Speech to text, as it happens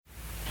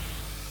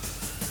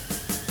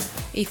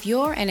If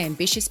you're an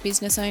ambitious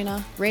business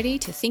owner ready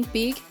to think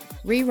big,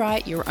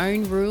 rewrite your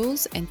own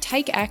rules, and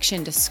take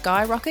action to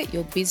skyrocket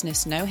your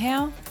business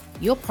know-how,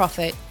 your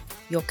profit,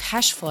 your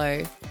cash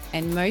flow,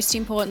 and most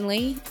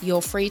importantly,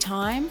 your free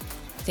time,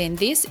 then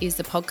this is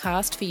the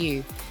podcast for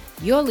you.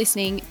 You're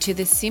listening to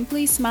the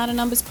Simply Smarter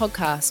Numbers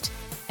podcast,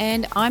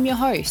 and I'm your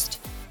host,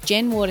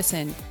 Jen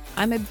Waterson.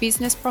 I'm a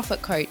business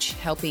profit coach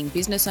helping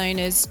business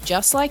owners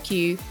just like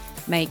you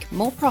make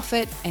more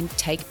profit and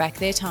take back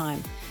their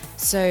time.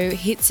 So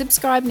hit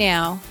subscribe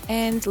now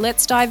and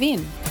let's dive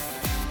in.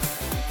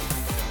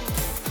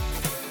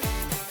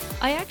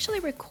 I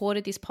actually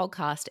recorded this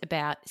podcast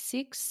about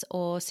 6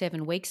 or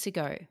 7 weeks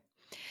ago,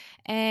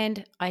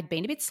 and I'd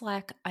been a bit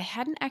slack. I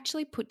hadn't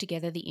actually put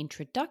together the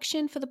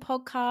introduction for the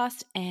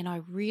podcast, and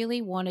I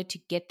really wanted to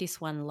get this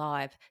one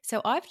live.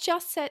 So I've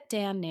just sat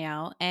down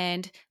now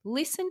and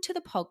listened to the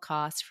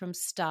podcast from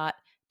start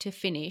to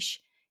finish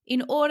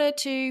in order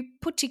to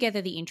put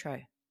together the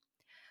intro.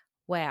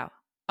 Wow,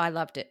 I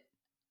loved it.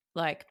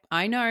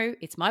 I know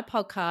it's my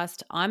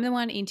podcast, I'm the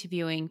one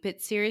interviewing,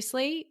 but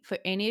seriously, for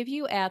any of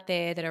you out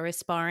there that are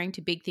aspiring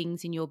to big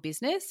things in your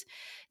business,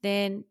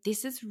 then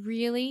this is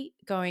really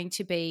going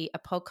to be a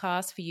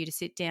podcast for you to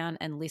sit down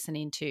and listen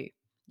into.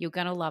 You're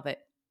going to love it.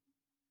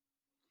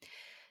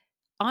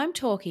 I'm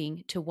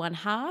talking to one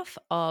half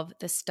of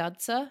the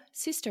Stutzer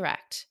Sister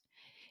Act.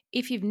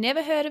 If you've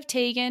never heard of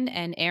Tegan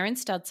and Erin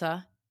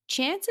Stutzer,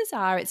 chances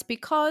are it's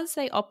because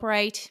they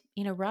operate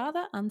in a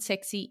rather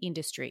unsexy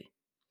industry.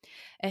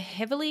 A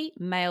heavily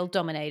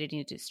male-dominated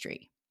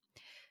industry.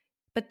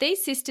 But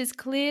these sisters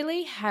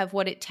clearly have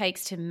what it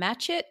takes to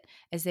match it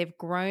as they've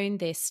grown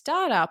their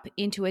startup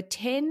into a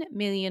 $10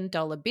 million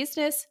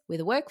business with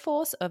a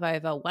workforce of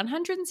over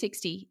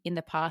 160 in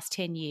the past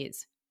 10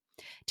 years.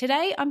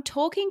 Today, I'm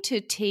talking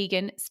to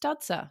Tegan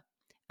Stutzer,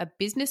 a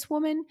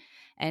businesswoman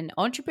and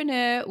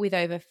entrepreneur with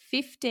over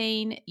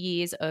 15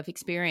 years of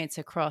experience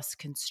across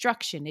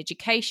construction,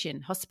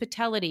 education,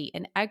 hospitality,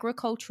 and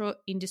agricultural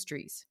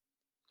industries.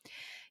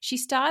 She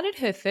started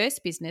her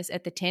first business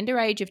at the tender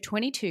age of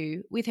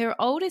 22 with her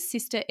older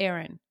sister,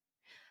 Erin.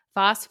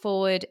 Fast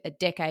forward a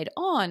decade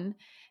on,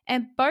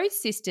 and both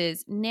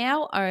sisters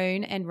now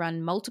own and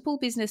run multiple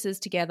businesses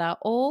together,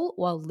 all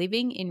while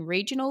living in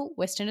regional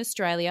Western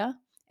Australia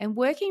and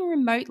working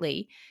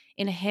remotely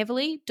in a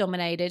heavily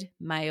dominated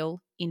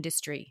male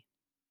industry.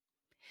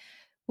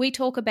 We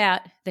talk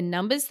about the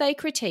numbers they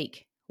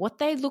critique, what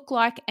they look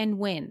like and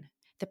when,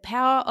 the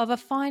power of a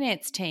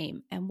finance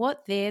team and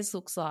what theirs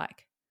looks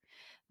like,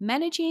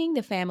 managing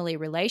the family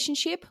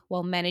relationship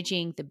while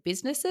managing the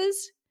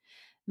businesses,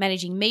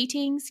 managing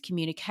meetings,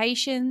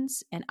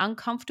 communications, and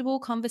uncomfortable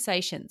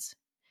conversations,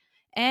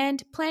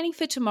 and planning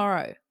for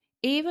tomorrow,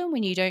 even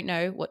when you don't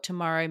know what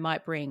tomorrow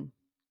might bring.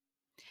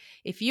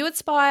 If you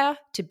aspire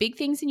to big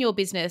things in your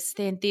business,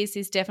 then this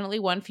is definitely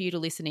one for you to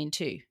listen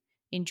into.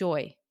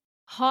 Enjoy.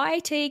 Hi,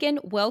 Tegan.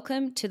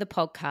 Welcome to the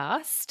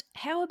podcast.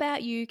 How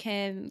about you?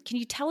 Can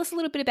you tell us a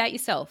little bit about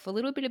yourself, a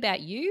little bit about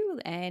you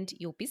and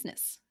your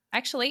business?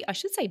 Actually, I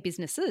should say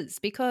businesses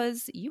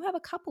because you have a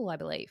couple, I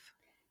believe.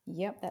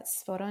 Yep, that's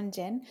spot on,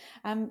 Jen.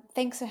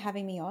 Thanks for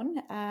having me on.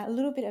 A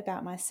little bit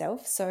about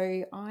myself.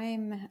 So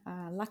I'm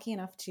lucky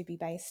enough to be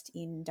based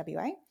in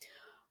WA.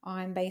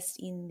 I'm based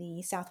in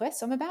the southwest,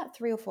 so I'm about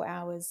 3 or 4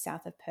 hours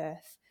south of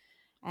Perth.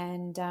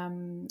 And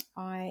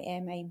I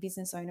am a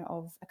business owner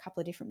of a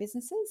couple of different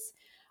businesses,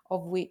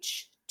 of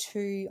which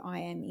 2 I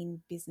am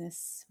in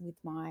business with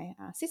my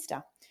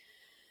sister.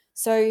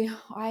 So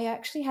I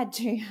actually had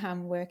to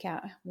work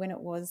out when it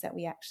was that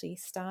we actually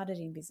started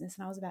in business,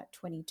 and I was about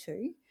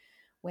 22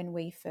 when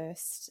we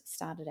first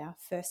started our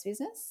first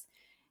business.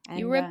 And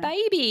you were a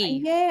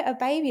baby. Yeah, a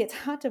baby. It's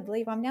hard to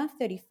believe. I'm now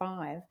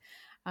 35.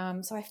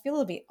 So I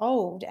feel a bit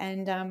old.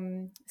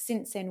 And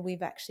since then,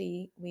 we've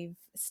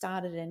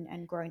started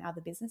and grown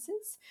other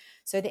businesses.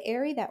 So the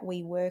area that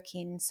we work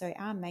in, so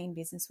our main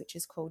business, which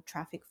is called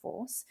Traffic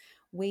Force,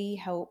 we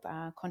help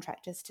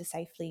contractors to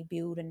safely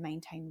build and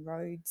maintain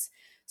roads.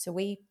 So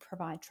we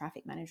provide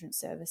traffic management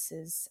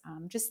services.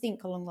 Just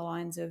think along the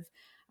lines of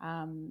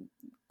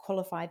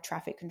qualified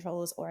traffic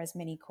controllers, or as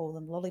many call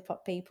them,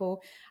 lollipop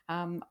people.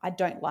 I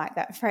don't like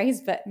that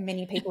phrase, but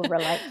many people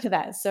relate to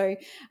that. So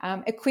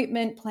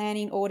equipment,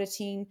 planning,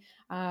 auditing.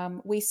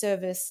 We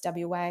service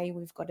WA.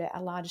 We've got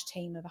a large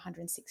team of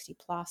 160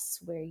 plus.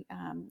 We're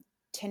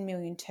 10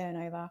 million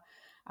turnover.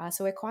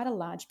 So we're quite a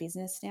large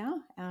business now.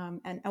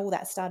 And all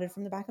that started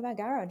from the back of our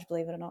garage,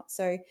 believe it or not.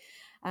 So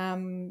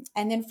and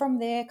then from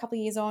there, a couple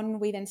of years on,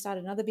 we then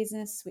started another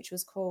business, which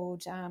was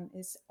called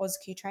is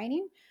AusQ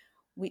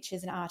which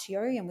is an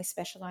RTO, and we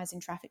specialise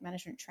in traffic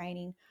management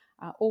training.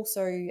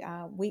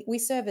 We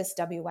service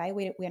WA.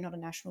 We are not a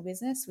national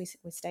business.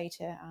 We stay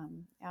to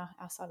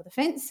our side of the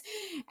fence.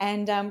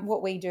 And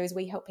what we do is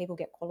we help people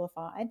get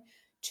qualified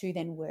to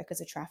then work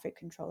as a traffic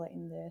controller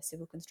in the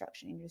civil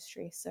construction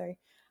industry. So,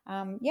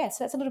 so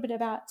that's a little bit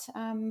about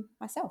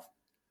myself.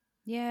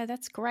 Yeah,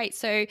 that's great.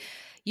 So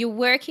you're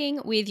working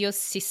with your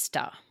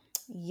sister.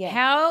 Yeah.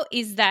 How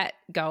is that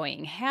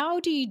going? How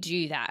do you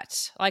do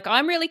that? Like,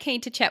 I'm really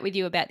keen to chat with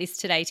you about this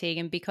today,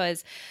 Tegan,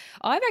 because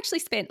I've actually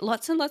spent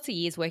lots and lots of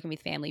years working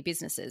with family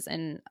businesses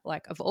and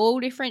like of all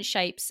different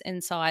shapes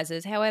and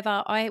sizes.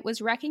 However, I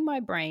was racking my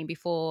brain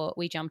before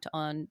we jumped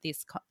onto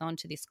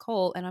this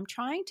call, and I'm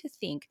trying to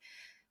think,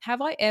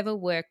 have I ever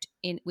worked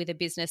in with a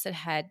business that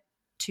had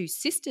two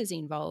sisters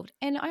involved?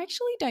 And I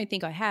actually don't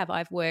think I have.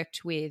 I've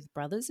worked with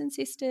brothers and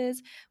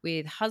sisters,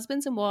 with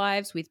husbands and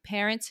wives, with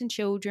parents and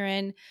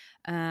children,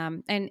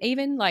 and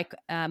even like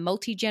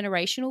multi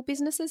generational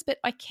businesses. But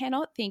I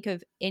cannot think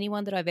of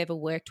anyone that I've ever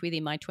worked with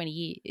in my 20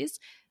 years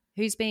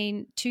who's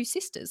been two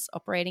sisters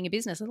operating a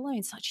business, let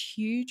alone such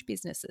huge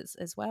businesses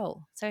as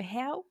well. So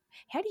how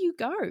do you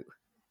go?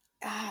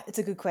 It's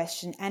a good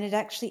question. And it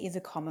actually is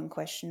a common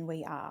question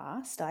we are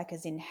asked, like,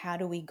 as in, how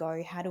do we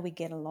go? How do we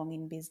get along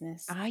in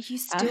business? Are you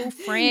Uh, still yeah, are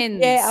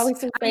friends? we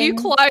still Are you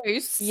friends?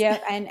 close? Yeah,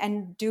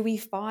 and do we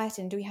fight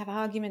and do we have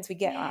arguments? We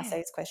get asked Yeah.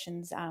 those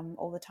questions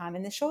all the time.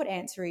 And the short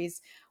answer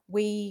is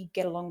we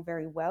get along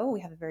very well.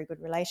 We have a very good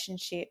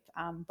relationship,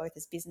 both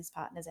as business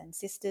partners and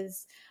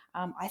sisters.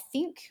 I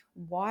think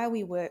why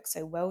we work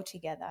so well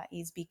together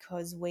is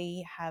because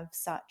we have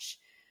such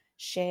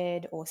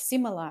shared, or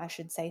similar, I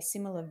should say,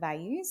 similar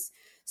values.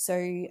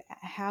 So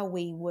how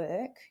we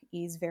work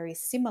is very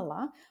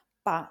similar,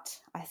 but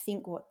I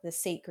think what the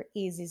secret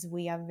is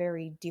we are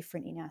very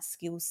different in our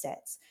skill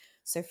sets.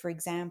 So, for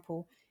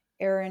example,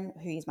 Erin,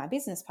 who is my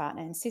business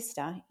partner and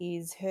sister,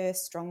 is her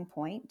strong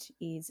point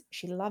is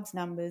she loves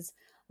numbers,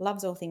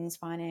 loves all things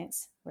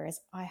finance, whereas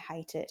I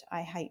hate it.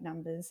 I hate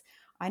numbers.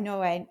 I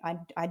know I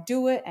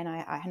do it, and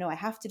I know I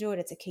have to do it.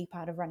 It's a key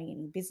part of running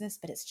any business,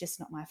 but it's just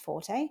not my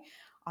forte.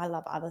 I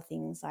love other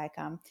things like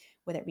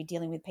whether it be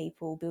dealing with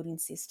people, building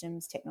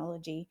systems,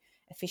 technology,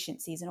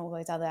 efficiencies, and all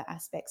those other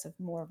aspects of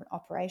more of an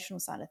operational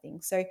side of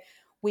things. So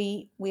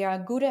we are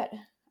good at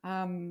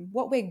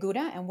what we're good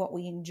at, and what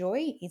we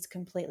enjoy is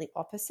completely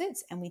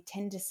opposites, and we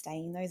tend to stay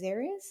in those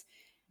areas.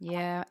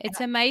 Yeah,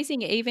 it's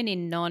amazing even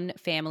in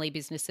non-family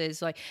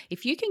businesses. Like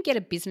if you can get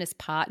a business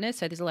partner,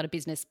 so there's a lot of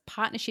business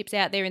partnerships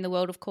out there in the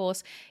world, of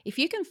course. If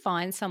you can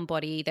find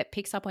somebody that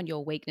picks up on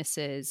your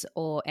weaknesses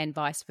or and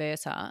vice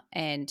versa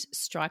and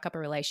strike up a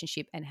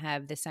relationship and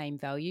have the same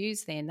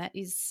values, then that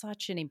is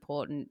such an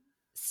important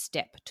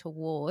step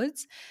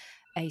towards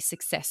a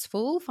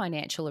successful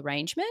financial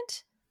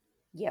arrangement.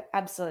 Yep,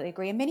 absolutely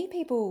agree. And many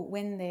people,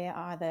 when they're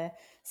either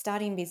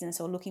starting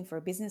business or looking for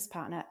a business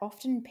partner,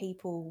 often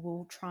people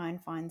will try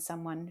and find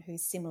someone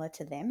who's similar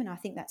to them. And I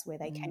think that's where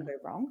they can Mm. go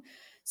wrong.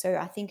 So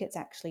I think it's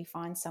actually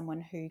find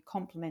someone who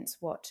complements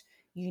what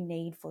you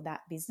need for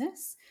that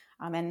business.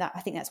 I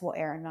think that's what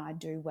Erin and I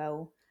do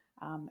well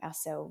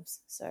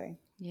ourselves. So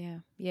Yeah,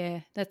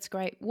 that's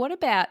great. What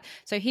about,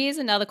 so here's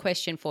another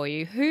question for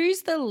you.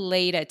 Who's the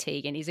leader,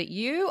 Tegan? Is it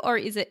you or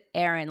is it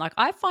Erin? Like,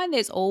 I find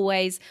there's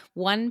always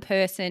one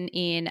person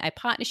in a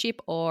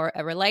partnership or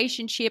a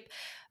relationship,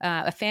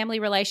 a family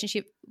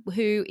relationship,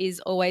 who is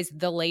always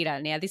the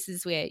leader. Now, this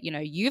is where,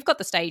 you've got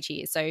the stage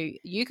here, so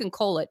you can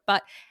call it.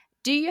 But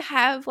do you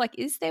have, like,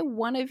 is there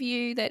one of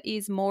you that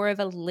is more of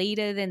a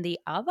leader than the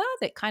other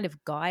that kind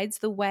of guides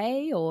the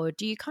way? Or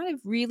do you kind of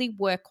really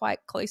work quite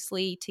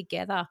closely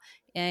together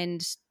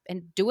and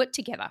do it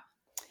together?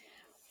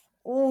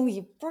 oh,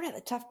 you brought out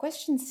the tough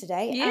questions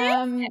today.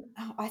 Yeah.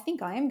 I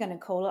think I am going to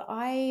call it.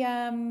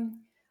 I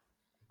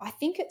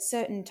think at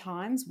certain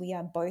times we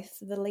are both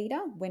the leader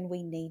when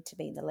we need to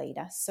be the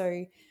leader.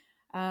 So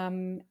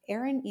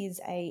Erin is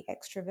a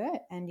extrovert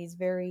and is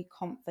very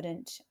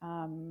confident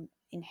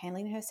in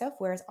handling herself,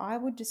 whereas I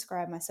would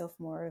describe myself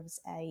more as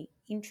a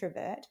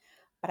introvert,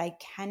 but I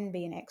can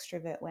be an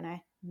extrovert when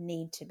I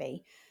need to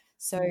be.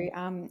 So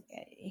Mm.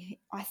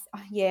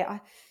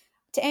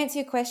 to answer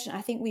your question,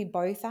 I think we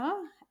both are,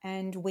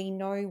 and we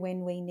know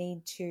when we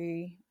need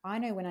to. I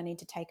know when I need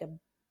to take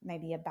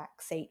maybe a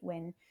back seat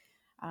when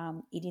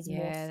it is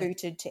more Yeah.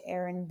 suited to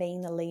Erin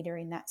being the leader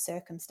in that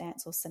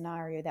circumstance or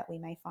scenario that we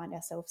may find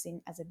ourselves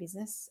in as a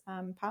business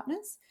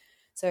partners.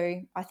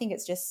 So I think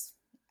it's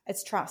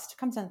trust. It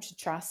comes down to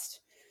trust.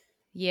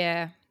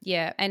 Yeah.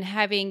 Yeah.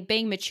 And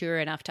being mature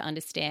enough to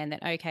understand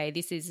that, okay,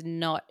 this is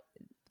not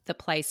the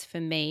place for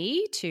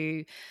me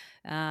to,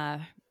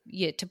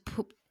 to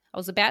put, I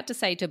was about to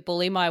say to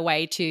bully my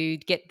way to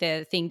get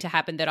the thing to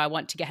happen that I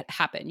want to get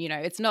happen.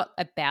 It's not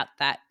about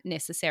that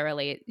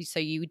necessarily.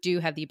 So you do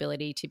have the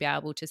ability to be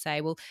able to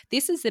say, well,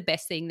 this is the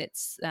best thing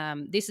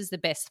this is the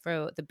best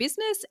for the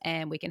business,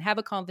 and we can have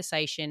a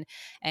conversation,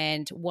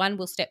 and one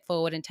will step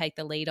forward and take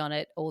the lead on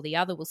it, or the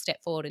other will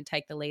step forward and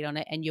take the lead on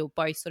it, and you're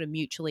both sort of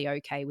mutually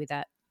okay with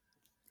that.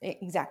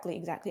 Exactly,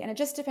 exactly. And it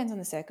just depends on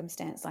the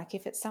circumstance. Like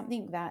if it's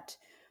something that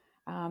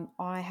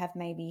I have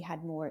maybe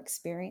had more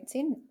experience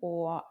in,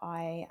 or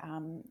I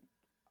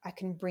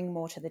can bring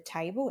more to the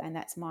table, and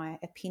that's my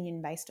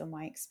opinion based on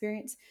my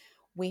experience.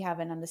 We have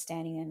an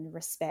understanding and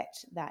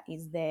respect that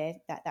is there,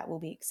 that will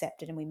be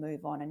accepted, and we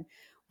move on. And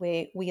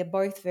we are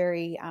both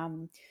very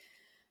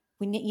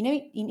we need, you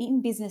know,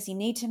 in business, you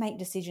need to make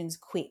decisions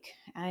quick,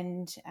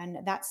 and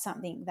that's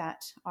something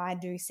that I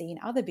do see in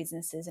other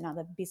businesses and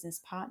other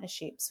business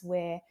partnerships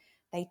where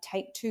they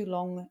take too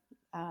long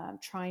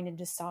trying to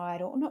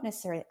decide, or not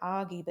necessarily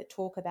argue, but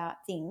talk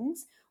about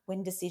things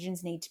when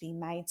decisions need to be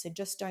made. So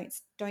just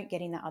don't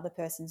get in the other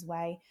person's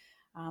way.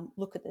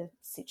 Look at the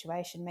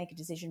situation, make a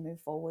decision,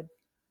 move forward.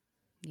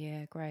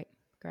 Yeah, great,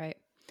 great.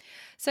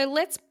 So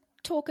let's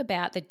talk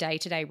about the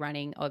day-to-day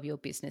running of your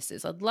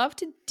businesses. I'd love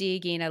to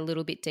dig in a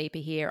little bit deeper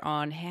here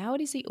on how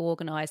it is you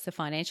organise the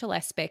financial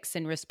aspects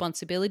and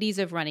responsibilities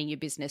of running your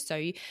business. So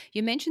you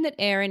mentioned that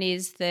Erin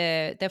is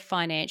the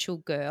financial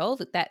girl,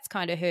 that's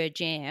kind of her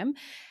jam.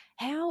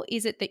 How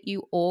is it that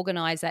you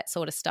organise that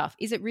sort of stuff?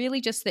 Is it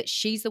really just that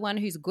she's the one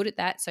who's good at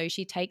that, so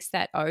she takes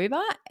that over?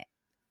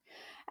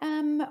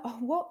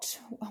 What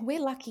we're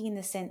lucky in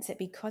the sense that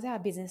because our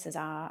businesses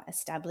are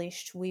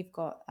established, we've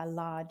got a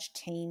large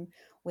team.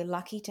 We're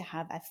lucky to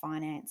have a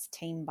finance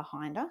team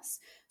behind us.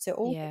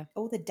 So Yeah.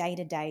 all the day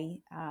to day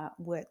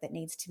work that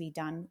needs to be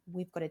done,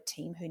 we've got a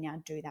team who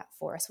now do that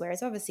for us.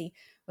 Whereas obviously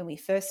when we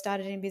first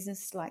started in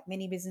business, like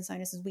many business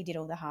owners, we did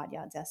all the hard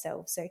yards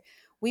ourselves. So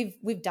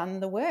we've done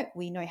the work.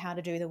 We know how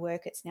to do the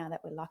work. It's now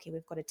that we're lucky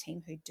we've got a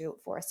team who do it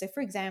for us. So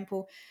for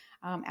example,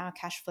 our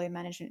cash flow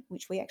management,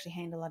 which we actually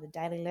handle at a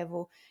daily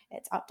level,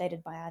 it's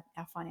updated by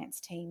our finance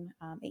team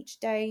each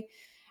day.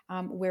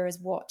 Whereas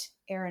what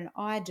Erin and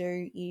I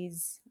do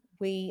is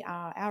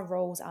our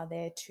roles are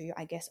there to,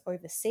 I guess,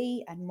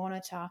 oversee and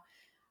monitor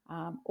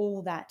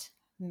all that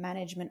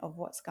management of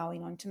what's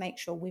going on to make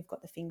sure we've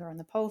got the finger on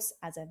the pulse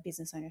as a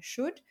business owner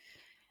should.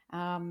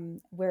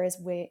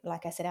 Whereas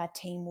like I said, our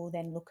team will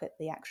then look at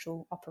the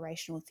actual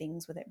operational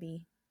things, whether it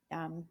be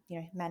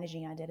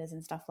managing our debtors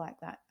and stuff like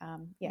that.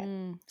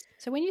 Yeah.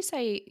 So when you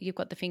say you've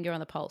got the finger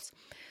on the pulse,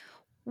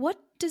 what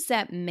does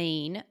that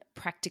mean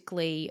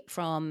practically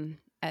from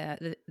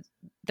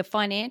the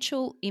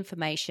financial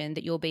information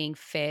that you're being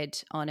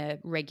fed on a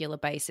regular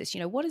basis?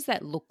 What does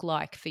that look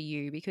like for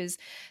you? Because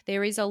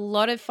there is a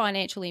lot of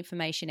financial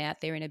information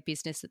out there in a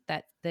business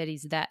that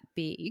is that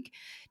big.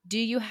 Do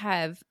you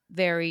have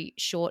very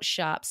short,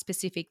 sharp,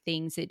 specific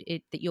things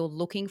that you're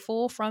looking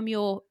for from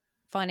your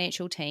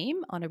financial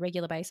team on a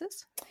regular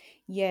basis?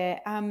 Yeah,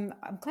 I'm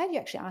glad you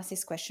actually asked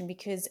this question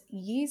because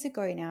years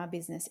ago in our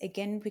business,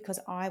 again, because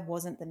I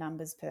wasn't the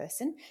numbers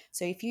person.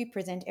 So if you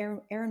present,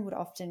 Erin would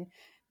often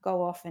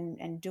go off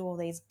and do all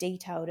these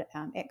detailed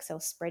Excel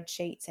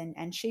spreadsheets,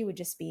 and she would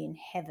just be in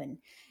heaven.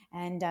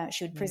 And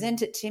she would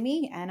present it to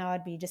me, and I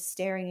would be just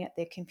staring at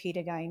the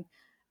computer going,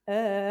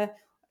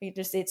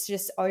 it's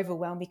just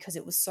overwhelmed because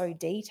it was so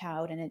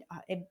detailed, and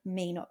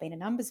me not being a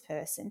numbers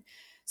person.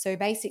 So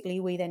basically,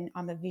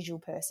 I'm a visual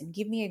person.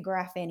 Give me a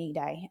graph any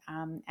day,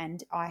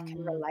 and I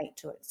can relate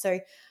to it. So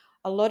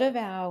a lot of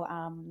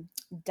our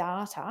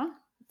data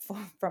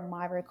from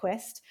my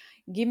request,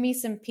 give me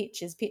some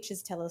pictures.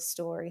 Pictures tell a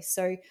story.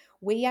 So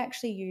we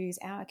actually use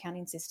our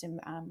accounting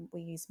system.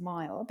 We use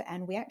MyOb,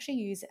 and we actually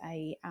use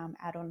a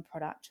add-on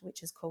product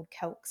which is called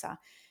Calxa.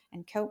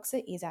 And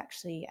Calxa is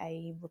actually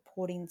a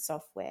reporting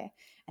software,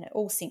 and it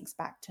all syncs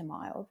back to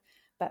MyOb.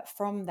 But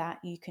from that,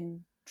 you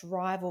can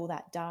drive all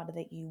that data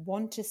that you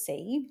want to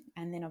see,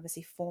 and then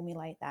obviously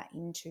formulate that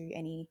into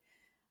any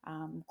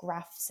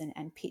graphs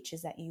and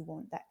pictures that you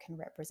want that can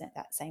represent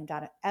that same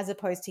data, as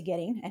opposed to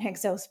getting an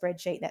Excel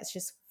spreadsheet that's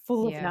just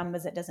full of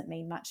numbers that doesn't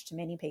mean much to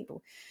many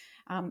people.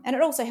 And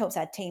it also helps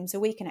our team,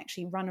 so we can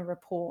actually run a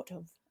report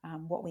of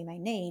what we may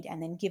need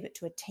and then give it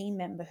to a team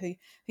member who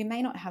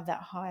may not have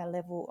that higher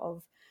level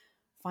of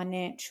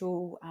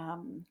financial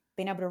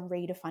being able to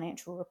read a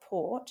financial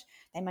report.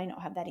 They may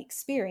not have that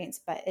experience,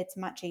 but it's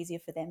much easier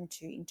for them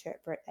to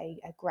interpret a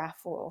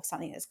graph or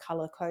something that's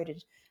color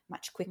coded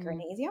much quicker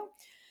and easier.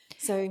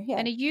 So yeah.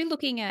 And are you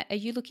looking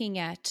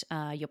at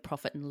your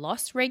profit and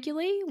loss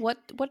regularly? What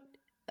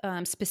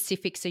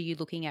specifics are you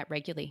looking at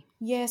regularly?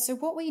 Yeah, so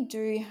what we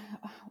do,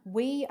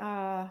 we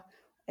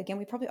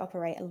probably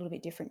operate a little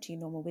bit different to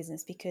your normal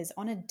business because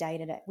on a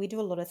day-to-day, we do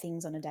a lot of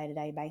things on a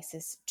day-to-day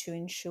basis to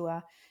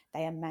ensure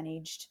they are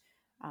managed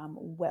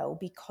well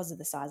because of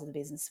the size of the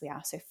business we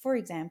are. So for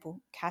example,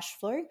 cash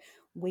flow,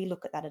 we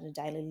look at that at a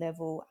daily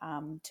level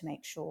to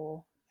make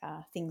sure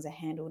things are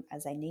handled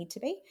as they need to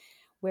be.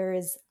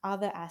 Whereas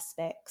other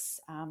aspects,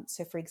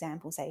 so for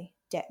example, say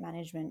debt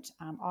management,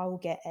 I will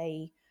get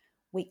a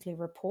weekly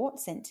report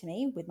sent to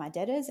me with my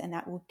debtors, and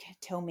that will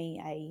tell me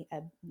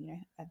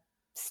a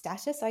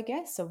status, I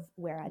guess, of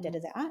where our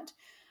debtors are at.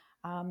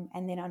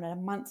 And then on a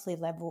monthly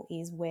level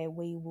is where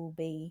we will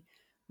be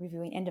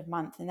reviewing end of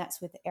month, and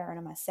that's with Erin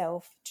and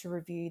myself to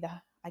review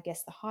the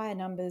higher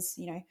numbers,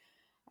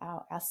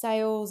 our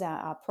sales,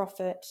 our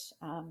profit,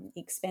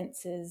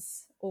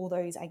 expenses, all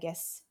those, I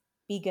guess,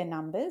 bigger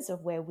numbers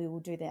of where we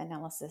will do the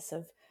analysis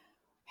of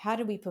how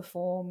did we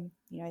perform,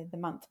 the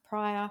month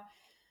prior,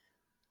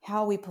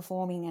 how are we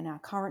performing in our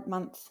current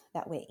month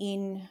that we're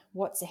in,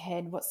 what's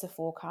ahead, what's the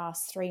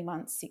forecast, 3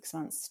 months, 6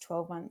 months,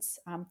 12 months.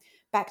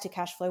 Back to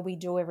cash flow, we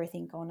do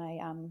everything on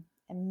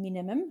a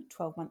minimum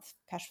 12-month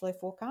cash flow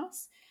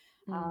forecast.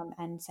 Mm.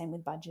 And same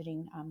with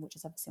budgeting, which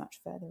is obviously much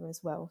further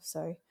as well.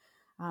 So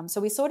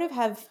we sort of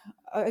have,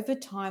 over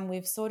time,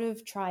 we've sort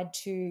of tried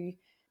to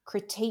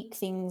critique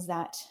things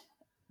that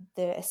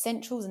the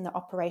essentials and the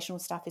operational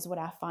stuff is what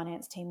our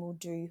finance team will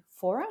do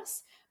for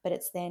us. But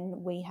it's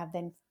then we have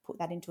then put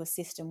that into a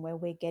system where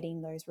we're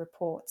getting those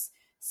reports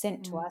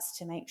sent to Mm. us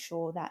to make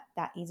sure that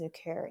that is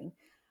occurring,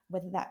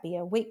 whether that be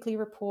a weekly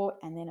report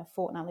and then a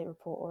fortnightly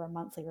report or a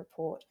monthly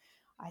report.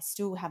 I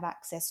still have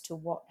access to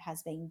what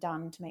has been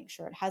done to make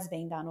sure it has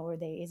been done, or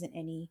there isn't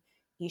any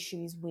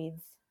issues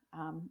with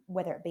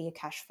whether it be a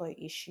cash flow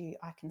issue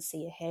I can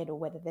see ahead, or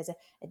whether there's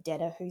a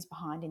debtor who's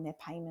behind in their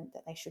payment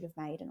that they should have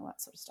made, and all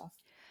that sort of stuff.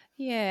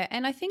 Yeah,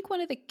 and I think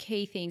one of the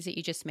key things that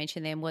you just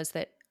mentioned then was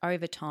that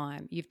over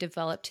time, you've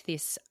developed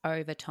this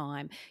over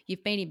time.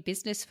 You've been in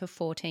business for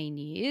 14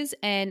 years,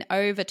 and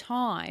over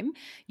time,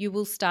 you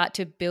will start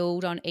to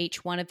build on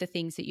each one of the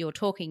things that you're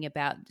talking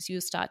about. So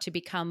you'll start to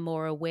become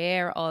more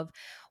aware of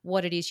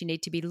what it is you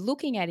need to be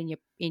looking at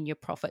in your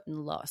profit and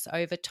loss.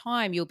 Over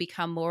time, you'll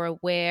become more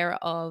aware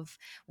of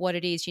what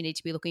it is you need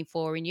to be looking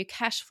for in your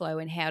cash flow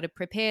and how to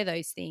prepare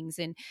those things,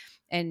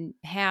 and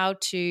how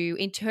to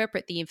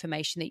interpret the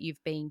information that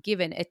you've been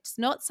given. It's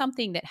not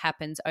something that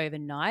happens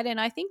overnight.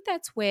 And I think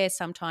that's where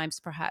sometimes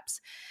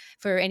perhaps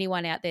for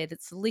anyone out there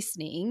that's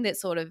listening, that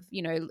sort of,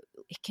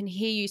 can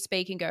hear you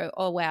speak and go,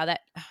 oh, wow,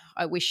 that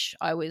I wish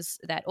I was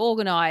that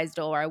organized,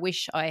 or I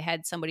wish I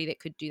had somebody that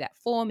could do that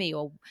for me,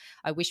 or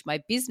I wish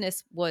my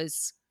business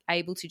was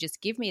able to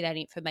just give me that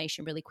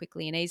information really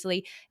quickly and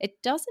easily.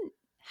 It doesn't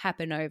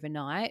happen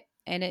overnight.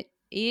 And it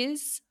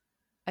is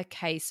a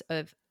case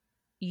of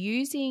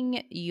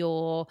using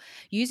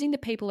the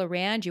people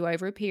around you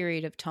over a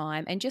period of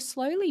time and just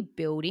slowly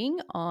building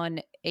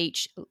on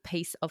each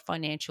piece of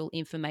financial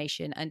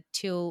information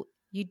until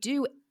you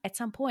do at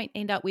some point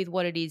end up with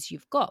what it is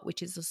you've got,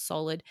 which is a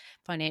solid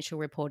financial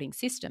reporting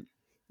system.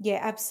 Yeah,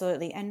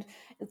 absolutely. And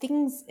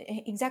things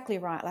exactly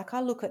right. Like,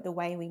 I look at the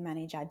way we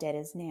manage our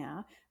debtors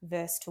now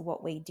versus to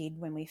what we did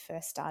when we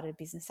first started a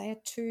business. They are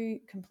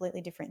two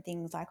completely different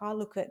things. Like, I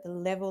look at the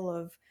level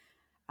of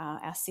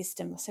our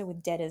system. So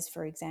with debtors,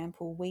 for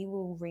example, we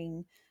will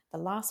ring the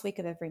last week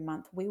of every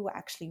month. We will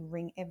actually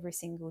ring every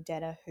single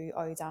debtor who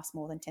owes us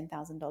more than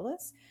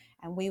 $10,000,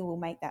 and we will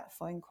make that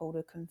phone call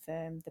to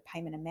confirm the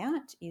payment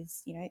amount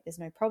is, there's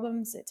no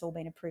problems. It's all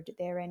been approved at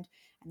their end,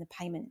 and the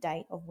payment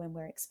date of when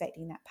we're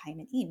expecting that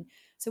payment in.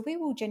 So we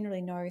will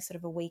generally know sort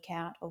of a week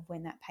out of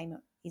when that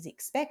payment is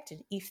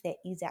expected if there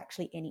is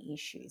actually any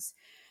issues.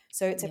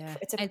 So Yeah.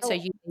 it's a And so pro.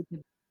 you need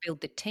to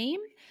build the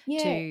team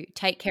Yeah. to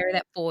take care of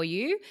that for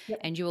you. Yep.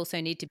 And you also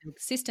need to build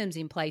systems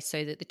in place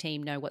so that the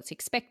team know what's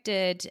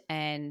expected.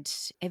 And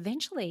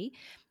eventually,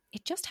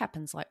 it just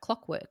happens like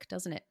clockwork,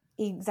 doesn't it?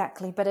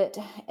 Exactly, but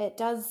it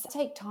does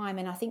take time,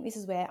 and I think this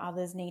is where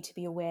others need to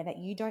be aware that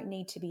you don't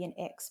need to be an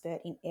expert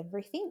in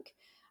everything.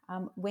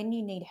 When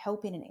you need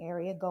help in an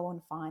area, go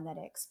and find that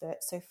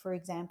expert. So, for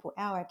example,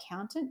 our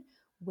accountant,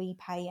 we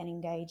pay and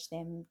engage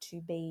them to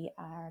be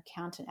our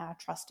accountant, our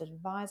trusted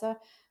advisor.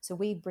 So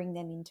we bring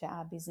them into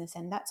our business,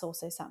 and that's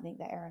also something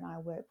that Erin and I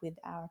work with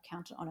our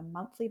accountant on a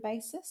monthly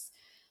basis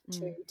to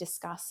Mm.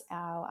 discuss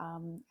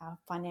our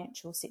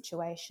financial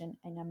situation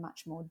in a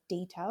much more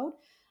detailed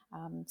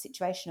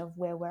situation of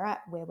where we're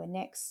at, where we're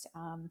next.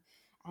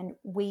 And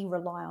we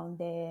rely on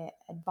their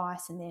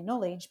advice and their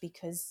knowledge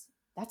because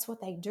that's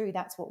what they do.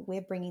 That's what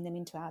we're bringing them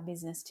into our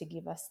business to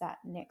give us that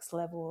next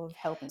level of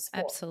help and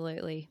support.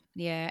 Absolutely.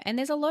 Yeah. And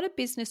there's a lot of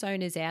business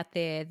owners out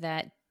there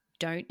that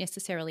don't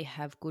necessarily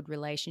have good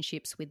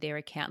relationships with their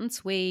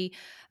accountants.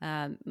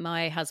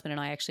 My husband and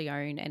I actually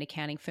own an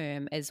accounting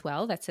firm as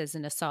well. That's as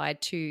an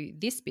aside to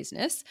this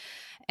business.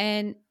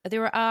 And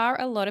there are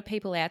a lot of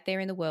people out there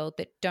in the world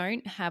that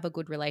don't have a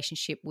good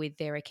relationship with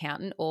their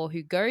accountant, or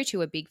who go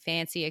to a big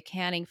fancy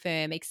accounting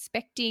firm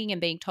expecting and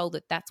being told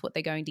that that's what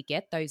they're going to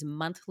get, those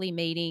monthly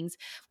meetings.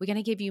 We're going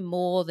to give you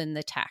more than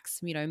the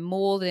tax,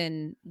 more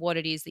than what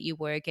it is that you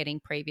were getting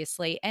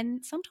previously.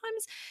 And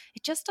sometimes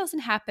it just doesn't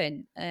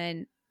happen,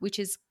 and which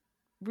is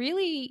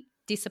really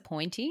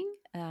disappointing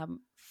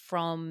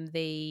from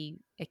the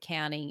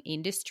accounting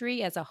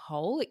industry as a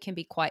whole. It can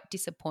be quite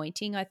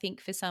disappointing, I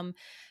think, for some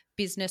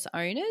business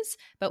owners.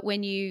 But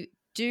when you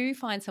do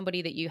find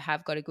somebody that you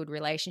have got a good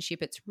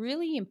relationship, it's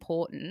really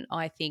important,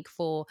 I think,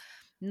 for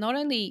not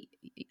only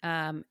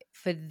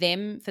for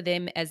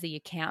them as the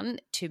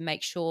accountant to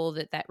make sure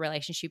that that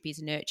relationship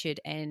is nurtured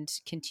and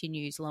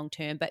continues long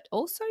term, but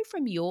also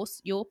from your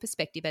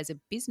perspective as a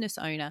business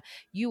owner,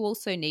 you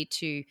also need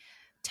to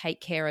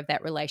take care of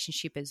that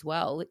relationship as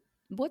well.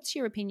 What's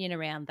your opinion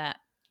around that?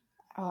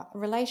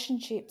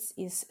 Relationships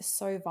is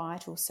so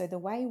vital. So the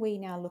way we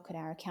now look at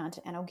our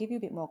accountant, and I'll give you a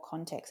bit more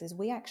context, is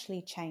we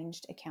actually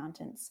changed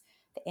accountants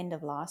the end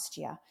of last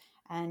year,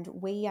 and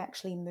we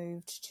actually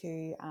moved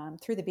to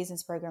through the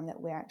business program that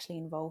we're actually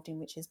involved in,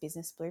 which is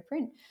Business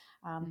Blueprint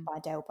by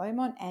Dale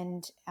Beaumont.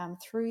 And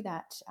through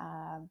that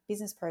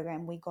business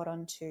program, we got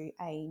onto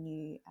a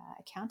new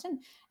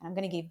accountant, and I'm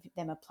going to give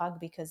them a plug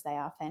because they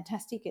are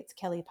fantastic. It's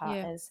Kelly Yeah.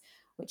 Partners.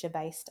 which are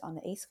based on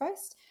the East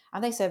Coast.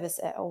 And they service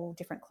all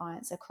different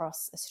clients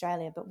across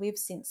Australia, but we've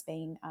since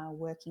been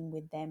working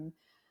with them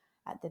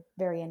at the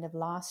very end of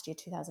last year,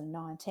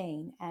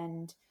 2019.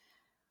 And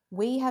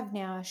we have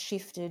now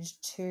shifted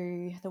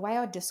to the way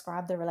I would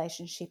describe the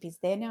relationship is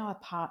they're now a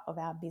part of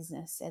our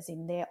business, as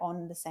in they're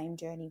on the same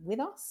journey with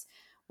us.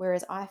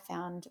 Whereas I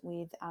found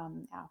with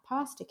our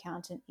past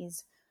accountant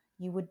is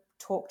you would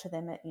talk to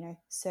them at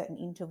certain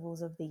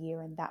intervals of the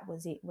year, and that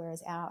was it.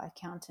 Whereas our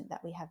accountant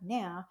that we have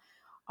now,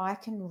 I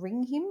can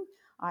ring him,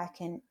 I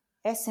can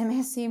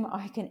SMS him,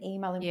 I can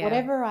email him, Yeah.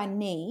 whatever I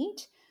need.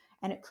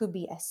 And it could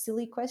be a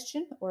silly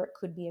question or it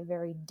could be a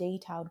very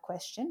detailed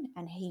question.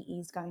 And he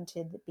is going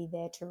to be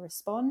there to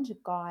respond,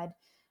 guide,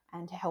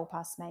 and to help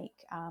us make,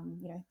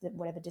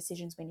 whatever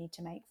decisions we need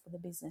to make for the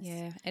business.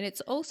 Yeah, and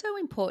it's also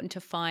important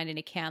to find an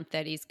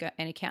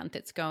accountant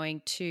that's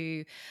going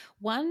to,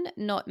 one,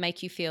 not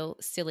make you feel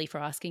silly for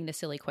asking the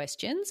silly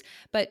questions,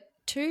 but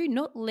two,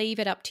 not leave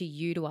it up to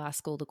you to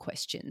ask all the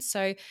questions.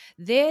 So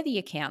they're the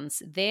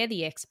accountants, they're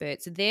the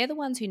experts, they're the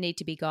ones who need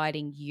to be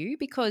guiding you,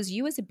 because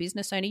you as a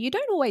business owner, you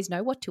don't always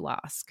know what to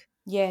ask.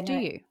 Yeah, Do no,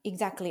 you?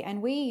 exactly.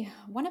 And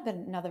one of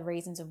another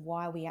reasons of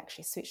why we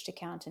actually switched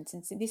accountants,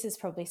 and so this is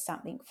probably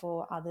something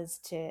for others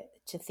to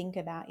think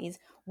about, is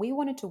we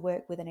wanted to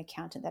work with an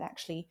accountant that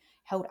actually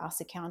held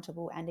us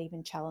accountable and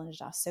even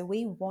challenged us. So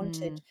we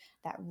wanted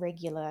that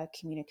regular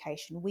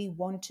communication. We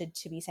wanted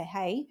to be say,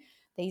 hey,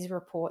 these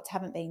reports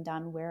haven't been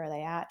done. Where are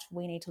they at?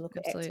 We need to look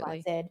at X, Y,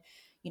 Absolutely.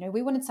 Z.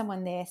 We wanted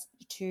someone there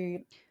to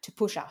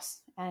push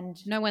us. And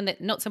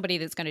Not somebody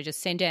that's going to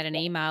just send out an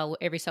email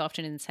every so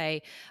often and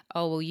say,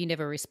 oh, well, you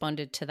never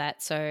responded to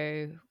that.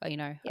 So,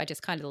 I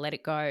just kind of let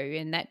it go.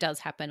 And that does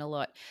happen a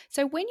lot.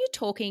 So when you're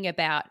talking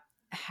about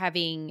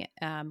having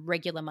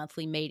regular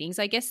monthly meetings,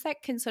 I guess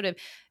that can sort of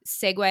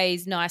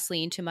segues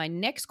nicely into my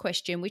next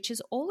question, which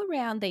is all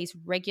around these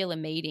regular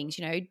meetings.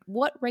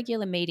 What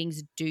regular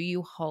meetings do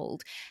you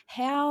hold?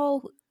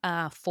 How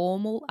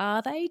formal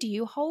are they? Do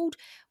you hold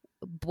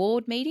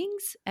board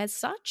meetings as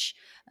such?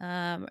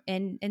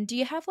 And do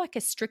you have like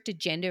a strict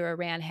agenda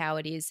around how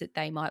it is that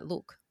they might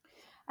look?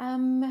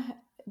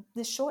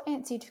 The short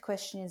answer to your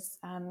question is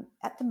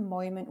at the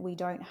moment, we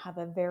don't have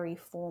a very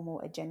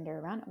formal agenda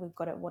around it. We've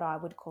got what I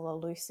would call a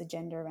loose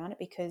agenda around it,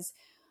 because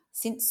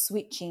since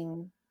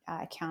switching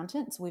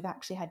accountants, we've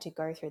actually had to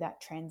go through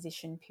that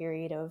transition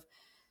period of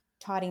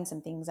tidying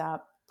some things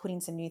up, putting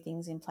some new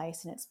things in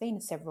place. And it's been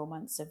several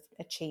months of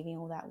achieving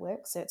all that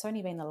work. So it's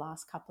only been the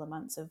last couple of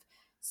months of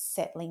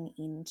settling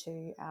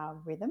into our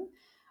rhythm.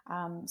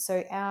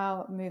 So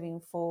our moving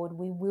forward,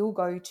 we will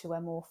go to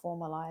a more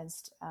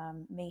formalised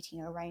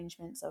meeting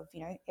arrangements of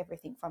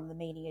everything from the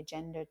meeting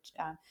agendas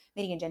and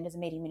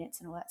meeting minutes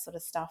and all that sort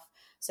of stuff.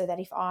 So that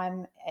if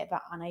I'm ever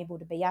unable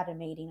to be at a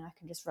meeting, I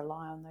can just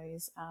rely on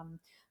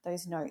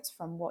those notes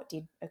from what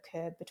did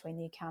occur between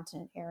the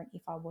accountant and Erin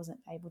if I wasn't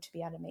able to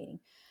be at a meeting.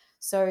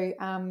 So,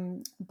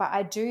 but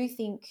I do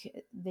think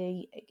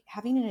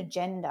having an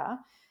agenda,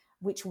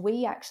 which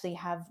we actually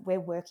have, we're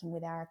working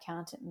with our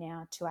accountant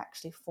now to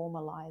actually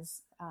formalise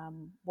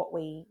what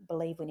we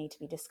believe we need to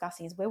be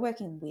discussing, is we're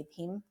working with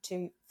him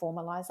to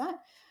formalise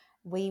that.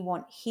 We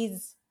want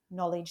his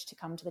knowledge to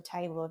come to the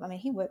table.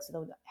 He works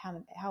with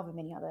however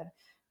many other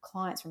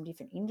clients from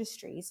different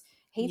industries.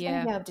 He's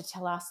going to be able to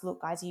tell us,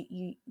 look, guys,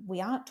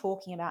 we aren't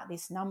talking about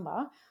this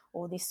number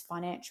or this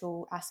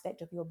financial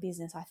aspect of your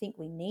business. I think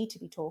we need to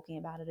be talking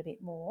about it a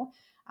bit more.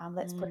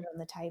 Let's put it on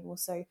the table.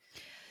 So,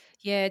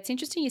 yeah, it's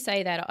interesting you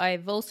say that.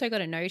 I've also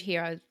got a note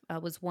here. I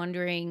was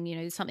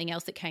wondering, something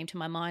else that came to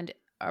my mind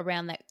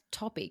around that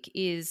topic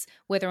is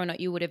whether or not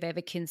you would have ever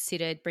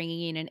considered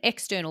bringing in an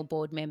external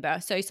board member.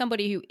 So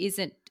somebody who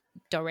isn't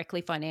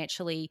directly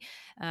financially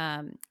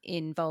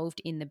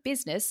involved in the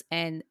business.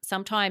 And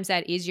sometimes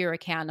that is your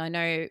accountant. I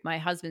know my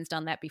husband's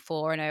done that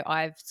before. I know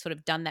I've sort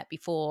of done that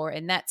before.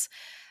 And that's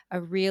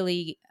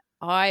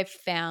I've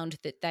found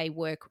that they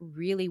work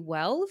really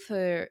well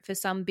for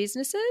some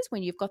businesses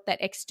when you've got that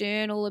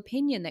external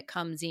opinion that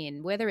comes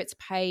in, whether it's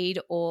paid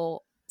or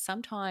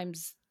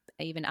sometimes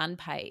even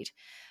unpaid.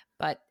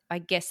 But I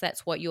guess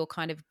that's what you're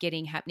kind of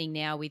getting happening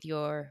now with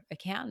your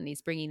accountant,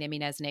 is bringing them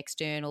in as an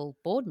external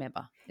board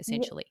member,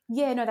 essentially.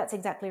 Yeah, no, that's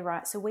exactly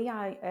right. So we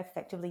are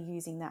effectively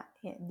using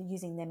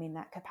them in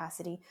that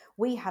capacity.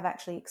 We have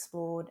actually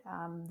explored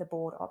the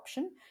board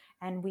option,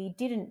 and we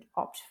didn't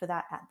opt for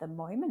that at the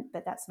moment,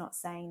 but that's not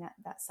saying that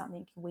that's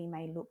something we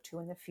may look to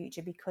in the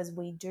future, because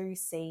we do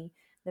see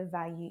the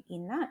value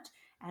in that.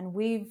 And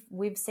we've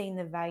seen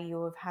the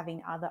value of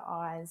having other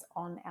eyes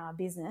on our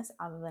business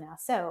other than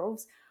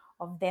ourselves,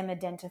 of them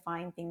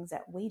identifying things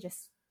that we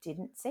just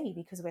didn't see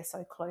because we're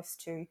so close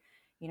to,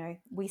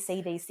 we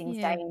see these things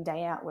day in,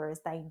 day out,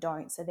 whereas they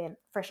don't. So they're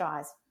fresh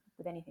eyes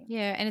with anything.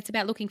 Yeah, and it's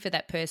about looking for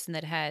that person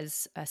that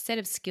has a set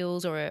of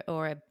skills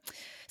or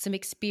some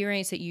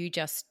experience that you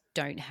just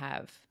don't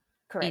have.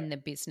 Correct. In the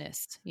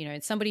business.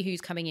 It's somebody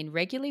who's coming in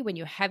regularly when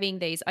you're having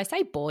these, I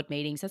say board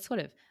meetings, that's sort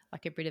of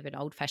like a bit of an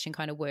old-fashioned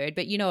kind of word,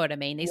 but you know what I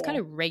mean, these kind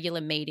of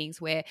regular meetings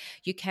where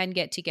you can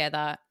get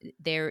together,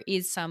 there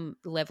is some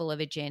level of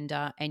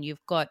agenda, and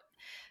you've got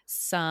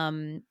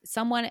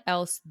someone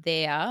else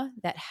there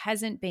that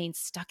hasn't been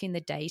stuck in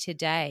the day to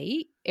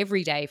day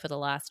every day for the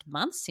last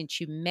month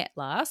since you met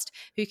last,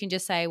 who can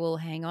just say, well,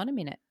 hang on a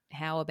minute,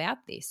 how about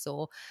this,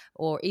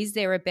 or is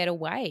there a better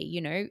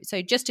way,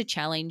 so just to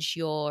challenge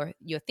your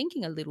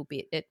thinking a little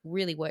bit, it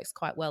really works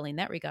quite well in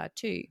that regard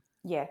too.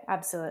 Yeah,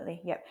 absolutely.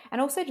 Yep.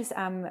 And also just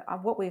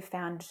what we've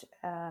found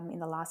in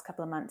the last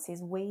couple of months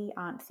is we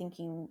aren't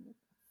thinking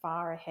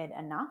far ahead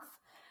enough.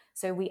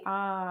 So we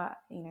are,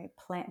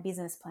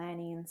 business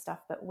planning and stuff,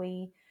 but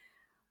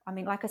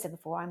like I said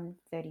before, I'm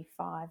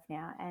 35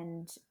 now,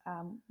 and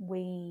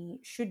we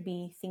should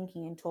be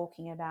thinking and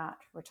talking about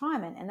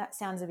retirement. And that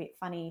sounds a bit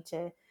funny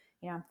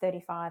I'm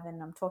 35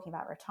 and I'm talking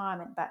about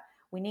retirement, but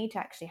we need to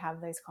actually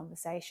have those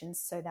conversations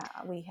so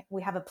that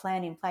we have a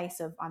plan in place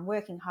of, I'm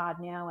working hard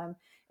now, I'm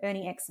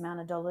earning X amount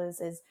of dollars,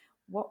 as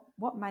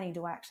what money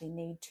do I actually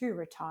need to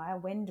retire?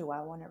 When do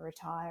I want to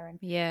retire?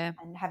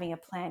 And having a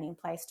plan in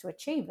place to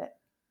achieve it.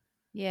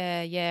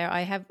 Yeah.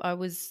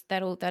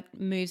 That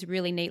moves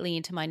really neatly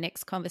into my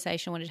next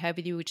conversation I wanted to have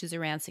with you, which is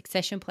around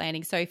succession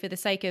planning. So for the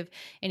sake of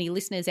any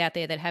listeners out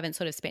there that haven't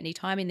sort of spent any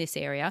time in this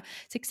area,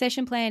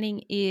 succession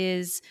planning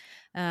is,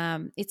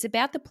 it's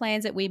about the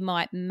plans that we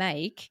might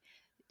make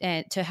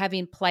and to have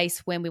in place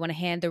when we want to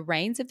hand the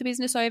reins of the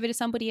business over to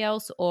somebody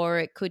else, or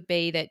it could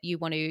be that you're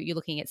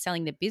looking at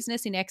selling the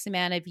business in X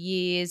amount of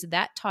years,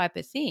 that type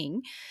of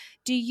thing.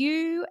 Do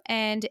you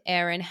and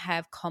Erin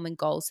have common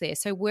goals there?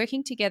 So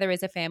working together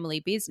as a family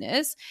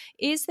business,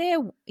 is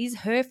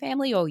her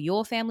family or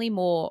your family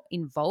more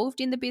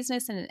involved in the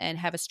business and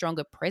have a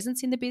stronger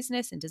presence in the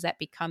business? And does that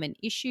become an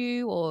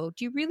issue, or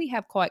do you really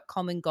have quite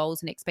common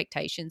goals and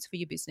expectations for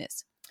your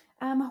business?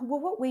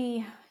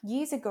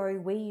 Years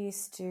ago, we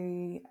used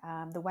to,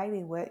 the way we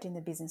worked in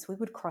the business, we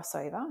would cross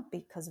over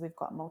because we've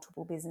got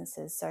multiple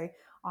businesses. So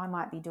I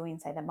might be doing,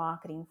 say, the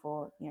marketing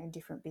for,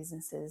 different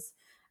businesses.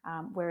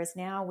 Whereas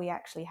now we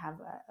actually have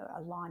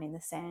a line in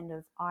the sand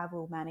of, I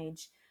will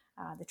manage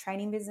the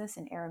training business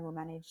and Erin will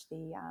manage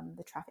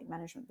the traffic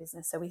management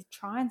business. So we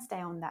try and stay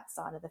on that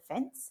side of the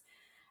fence.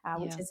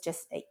 Which is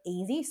just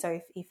easy. So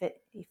if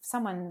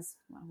someone's,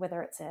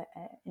 whether it's an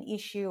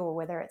issue or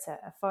whether it's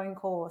a phone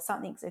call or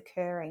something's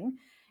occurring,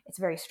 it's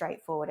very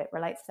straightforward. It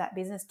relates to that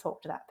business,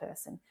 talk to that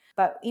person.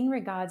 But in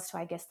regards to,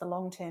 I guess, the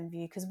long-term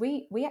view, because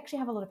we actually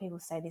have a lot of people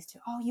say this too,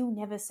 oh, you'll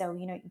never sell,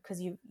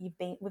 because we've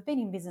been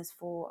in business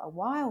for a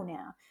while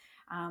now.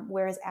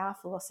 Whereas our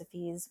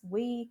philosophy is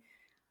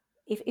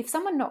if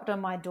someone knocked on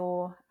my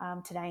door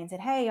today and said,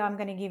 hey, I'm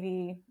going to give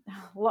you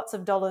lots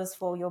of dollars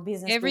for your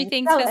business.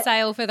 Everything's for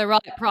sale for the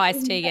right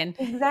price, Tegan.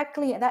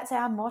 Exactly. That's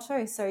our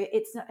motto. So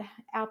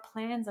our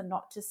plans are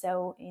not to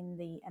sell in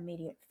the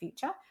immediate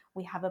future.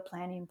 We have a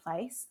plan in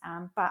place,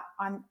 but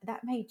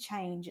that may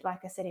change.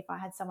 Like I said, if I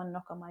had someone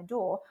knock on my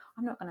door,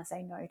 I'm not going to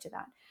say no to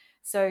that.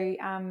 So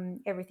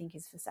everything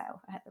is for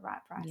sale at the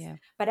right price. Yeah.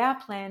 But our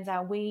plans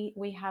are we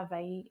have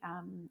a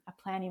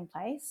plan in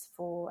place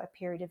for a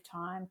period of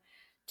time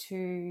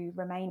to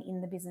remain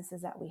in the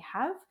businesses that we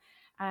have.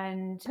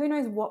 And who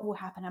knows what will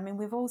happen. I mean,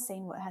 we've all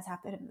seen what has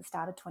happened at the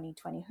start of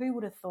 2020. Who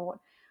would have thought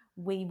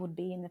we would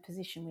be in the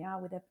position we are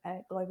with a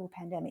global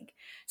pandemic?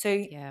 So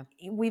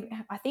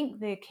I think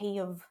the key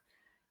of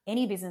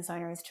any business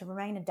owner is to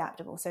remain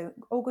adaptable. So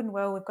all good and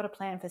well, we've got a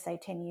plan for, say,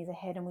 10 years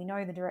ahead and we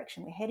know the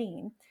direction we're heading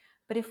in.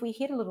 But if we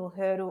hit a little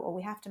hurdle or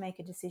we have to make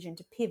a decision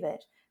to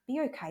pivot, be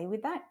okay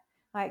with that.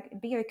 Like,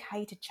 be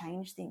okay to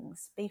change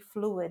things, be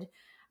fluid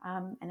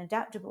and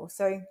adaptable.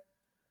 So,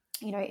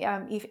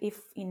 if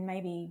in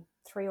maybe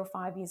 3 or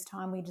 5 years'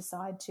 time we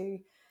decide to,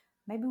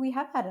 maybe we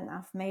have had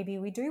enough, maybe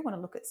we do want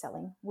to look at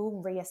selling,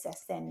 we'll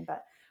reassess then.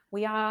 But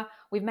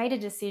we've made a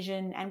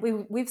decision, and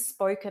we've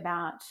spoke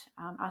about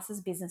us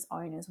as business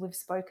owners. We've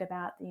spoke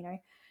about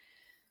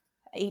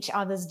each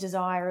other's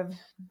desire of,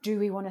 do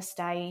we want to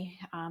stay?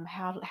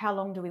 How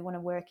long do we want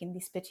to work in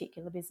this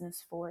particular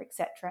business for,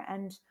 etc.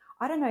 And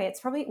I don't know.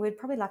 We're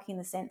probably lucky in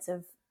the sense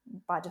of,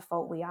 by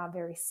default, we are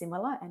very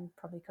similar, and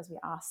probably because we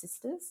are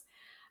sisters.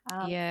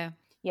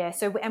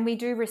 So, and we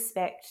do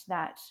respect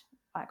that.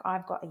 Like,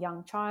 I've got a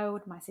young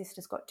child, my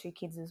sister's got 2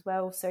 kids as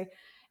well. So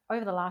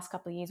over the last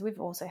couple of years, we've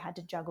also had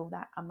to juggle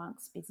that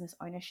amongst business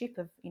ownership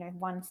of,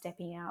 one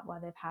stepping out while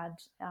they've had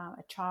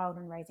a child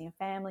and raising a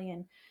family,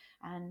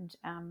 and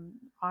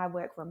I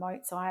work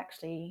remote. So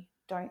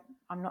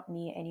I'm not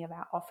near any of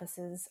our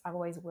offices. I've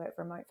always worked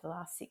remote for the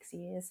last 6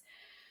 years.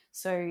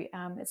 So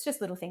it's just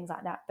little things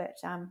like that. But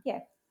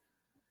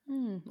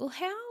Well,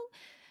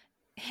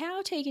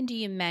 how, Tegan, do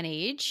you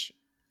manage,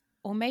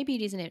 or maybe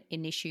it isn't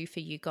an issue for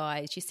you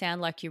guys, you sound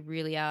like you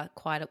really are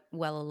quite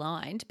well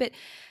aligned, but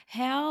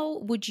how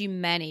would you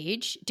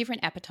manage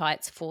different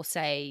appetites for,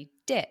 say,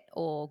 debt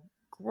or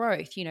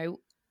growth?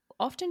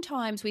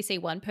 Oftentimes we see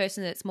one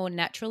person that's more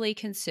naturally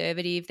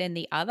conservative than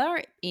the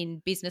other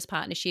in business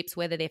partnerships,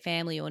 whether they're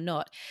family or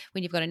not.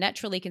 When you've got a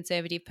naturally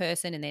conservative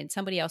person and then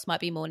somebody else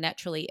might be more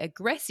naturally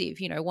aggressive,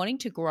 wanting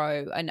to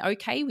grow and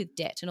okay with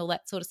debt and all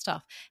that sort of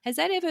stuff. Has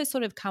that ever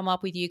sort of come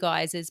up with you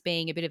guys as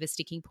being a bit of a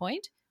sticking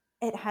point?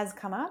 It has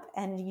come up,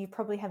 and you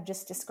probably have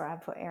just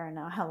described what Erin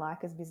and I are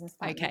like as business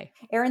partners. Okay.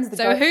 Erin's the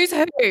So who's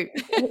who?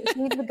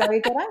 she's the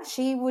go-getter.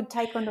 She would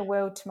take on the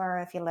world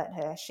tomorrow if you let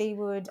her.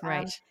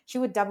 Great. She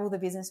would double the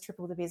business,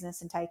 triple the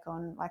business, and take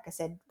on, like I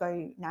said,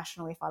 go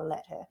national if I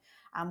let her.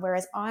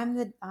 Whereas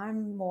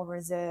I'm more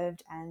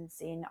reserved and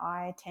zen.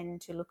 I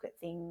tend to look at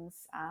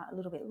things a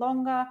little bit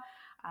longer.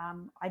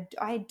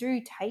 I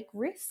do take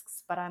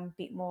risks, but I'm a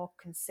bit more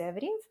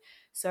conservative.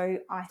 So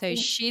I So think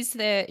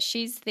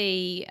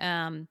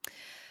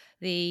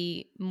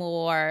the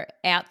more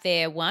out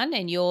there one,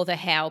 and you're the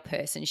how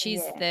person.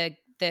 She's yeah.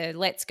 the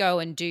let's go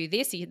and do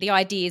this. The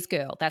ideas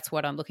girl. That's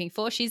what I'm looking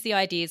for. She's the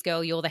ideas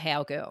girl. You're the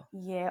how girl.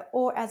 Yeah,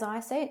 or as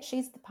I say it,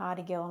 she's the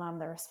party girl and I'm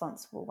the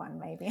responsible one,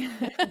 maybe.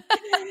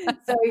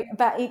 So,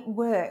 but it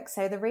works.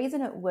 So the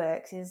reason it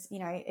works is,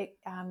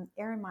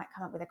 Erin might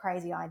come up with a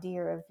crazy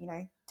idea of,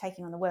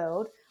 taking on the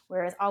world,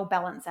 whereas I'll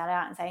balance that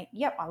out and say,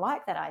 yep, I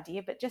like that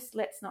idea, but just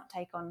let's not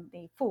take on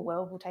the full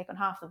world. We'll take on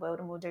half the world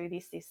and we'll do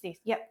this, this, this.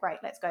 Yep, great,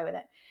 let's go with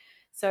it.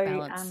 So,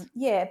 Balance.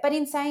 yeah, but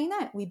in saying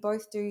that, we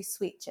both do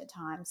switch at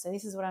times. So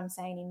this is what I'm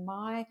saying in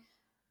my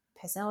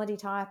personality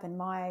type and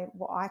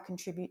what I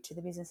contribute to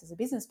the business as a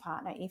business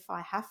partner. If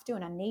I have to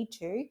and I need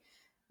to,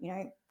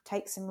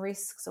 take some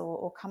risks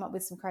or come up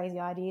with some crazy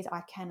ideas,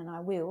 I can and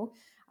I will.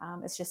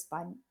 It's just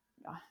by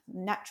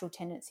natural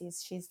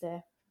tendencies. She's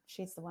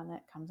the one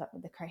that comes up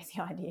with the crazy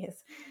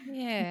ideas.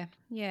 Yeah,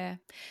 yeah.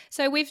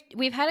 So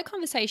we've had a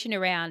conversation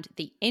around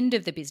the end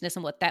of the business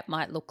and what that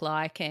might look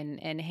like,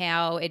 and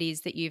how it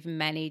is that you've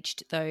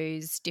managed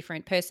those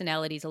different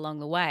personalities along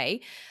the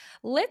way.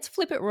 Let's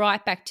flip it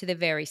right back to the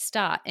very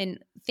start. And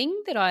the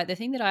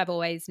thing that I've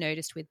always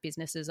noticed with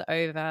businesses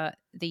over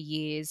the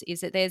years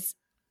is that there's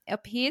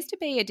appears to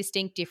be a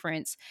distinct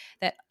difference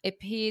that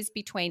appears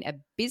between a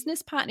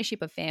business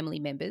partnership of family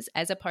members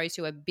as opposed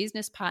to a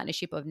business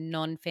partnership of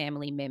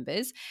non-family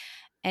members.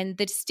 And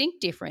the distinct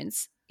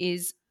difference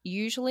is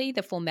usually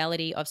the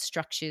formality of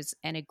structures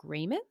and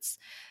agreements.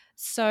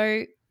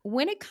 So,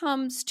 when it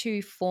comes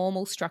to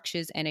formal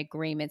structures and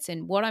agreements,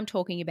 and what I'm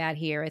talking about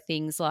here are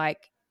things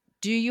like,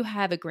 do you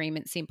have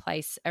agreements in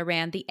place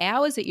around the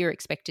hours that you're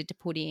expected to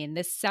put in,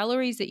 the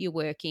salaries that you're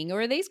working,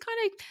 or are these kind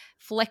of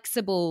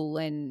flexible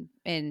and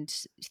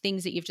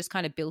things that you've just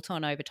kind of built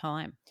on over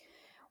time?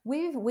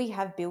 We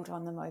have built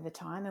on them over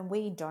time, and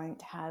we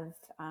don't have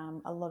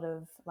a lot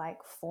of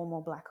like formal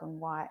black and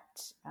white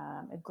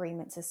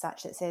agreements as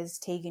such that says,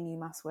 Tegan, you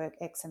must work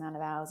X amount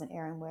of hours and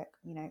Erin work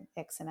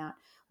X amount.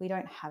 We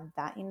don't have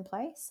that in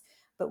place,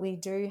 but we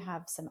do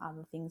have some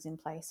other things in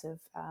place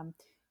of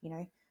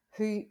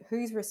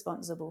who's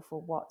responsible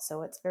for what.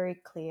 So it's very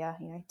clear,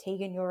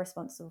 Tegan, you're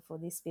responsible for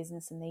this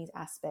business and these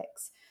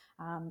aspects,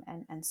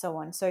 and so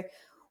on. So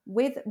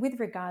with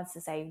regards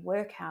to say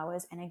work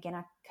hours, and again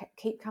I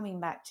keep coming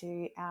back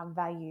to our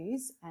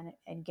values, and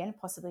again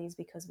possibly is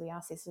because we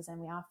are sisters and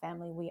we are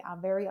family, we are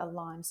very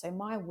aligned. So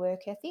my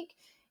work ethic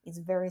is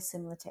very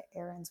similar to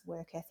Erin's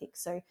work ethic.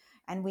 So,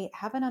 and we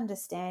have an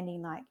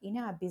understanding, like in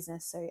our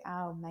business, so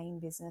our main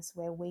business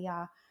where we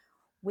are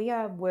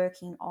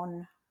working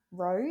on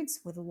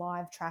roads with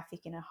live traffic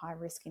in a high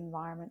risk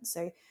environment.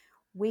 So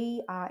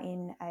we are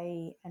in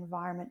a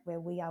environment where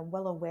we are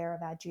well aware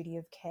of our duty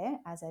of care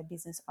as a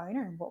business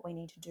owner and what we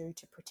need to do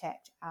to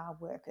protect our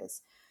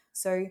workers.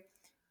 So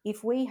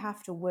if we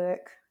have to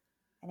work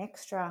an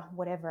extra,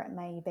 whatever it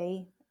may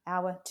be,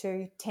 hour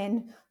to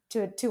 10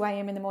 to 2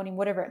 a.m. in the morning,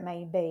 whatever it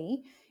may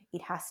be,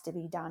 it has to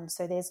be done.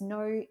 So there's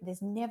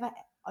never,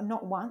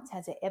 not once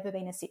has there ever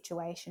been a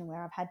situation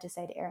where I've had to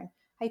say to Erin,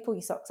 hey, pull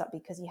your socks up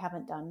because you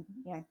haven't done,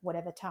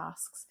 whatever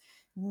tasks.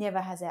 Never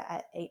has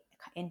it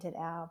entered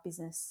our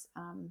business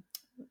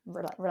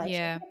relationship.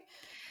 Yeah.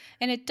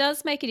 And it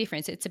does make a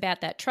difference. It's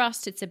about that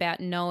trust. It's about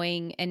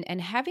knowing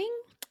and having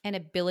an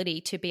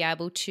ability to be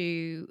able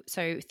to,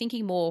 so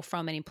thinking more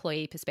from an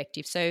employee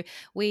perspective. So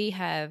we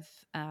have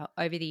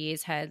over the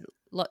years had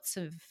lots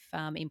of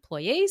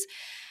employees,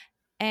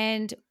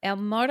 and our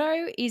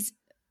motto is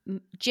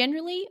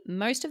generally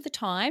most of the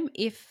time,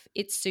 if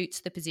it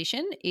suits the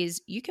position, is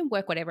you can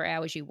work whatever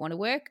hours you want to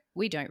work.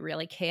 We don't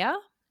really care.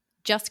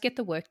 Just get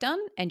the work done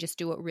and just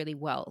do it really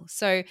well.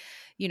 So,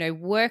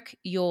 work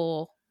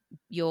your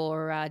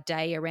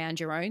day around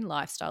your own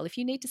lifestyle. If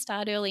you need to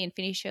start early and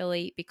finish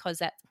early because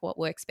that's what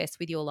works best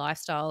with your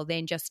lifestyle,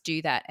 then just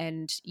do that.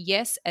 And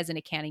yes, as an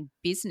accounting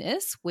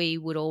business, we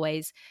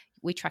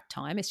track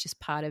time. It's just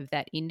part of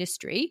that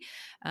industry.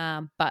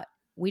 But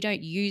we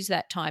don't use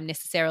that time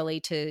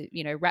necessarily to,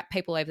 wrap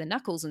people over the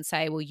knuckles and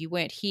say, well, you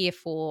weren't here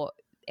for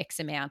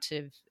X amount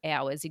of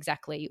hours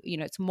exactly.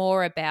 It's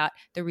more about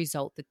the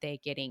result that they're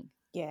getting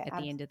at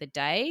the end of the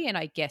day. And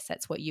I guess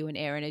that's what you and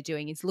Erin are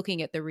doing, is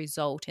looking at the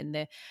result and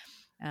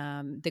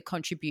the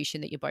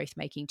contribution that you're both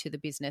making to the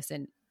business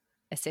and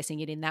assessing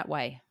it in that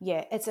way.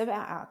 Yeah, it's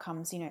about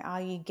outcomes.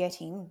 Are you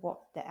getting what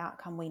the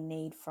outcome we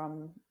need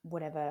from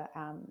whatever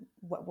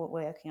what we're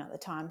working on at the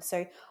time?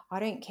 So I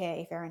don't care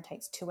if Erin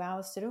takes 2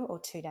 hours to do it or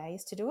 2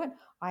 days to do it.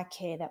 I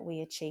care that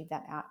we achieve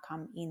that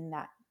outcome in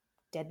that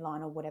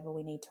deadline or whatever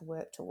we need to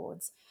work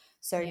towards.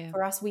 So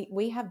for us,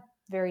 we have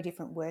very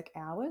different work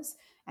hours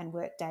and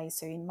work days.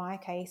 So in my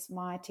case,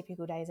 my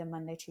typical days are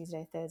Monday,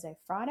 Tuesday, Thursday,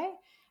 Friday,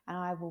 and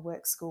I will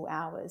work school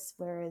hours.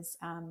 Whereas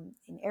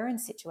in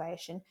Erin's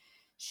situation,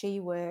 she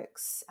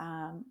works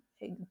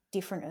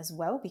different as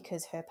well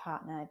because her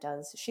partner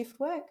does shift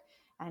work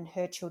and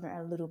her children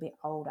are a little bit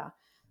older.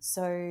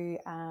 So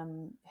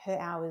her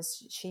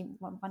hours,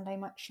 one day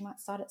she might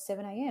start at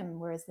 7 a.m.,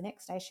 whereas the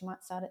next day she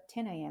might start at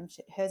 10 a.m.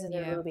 Hers is a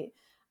Yeah. little bit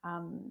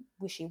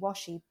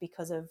wishy-washy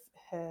because of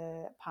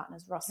her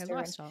partner's Her roster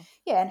lifestyle.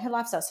 and her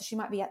lifestyle. So she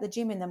might be at the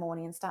gym in the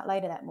morning and start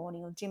later that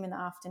morning, or gym in the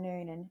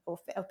afternoon, or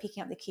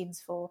picking up the kids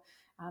for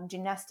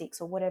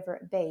gymnastics or whatever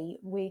it be.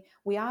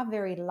 We are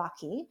very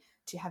lucky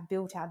to have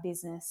built our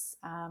business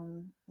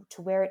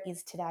to where it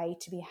is today,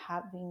 to be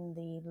having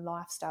the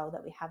lifestyle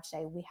that we have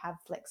today. We have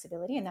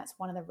flexibility, and that's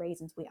one of the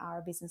reasons we are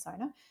a business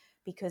owner,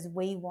 because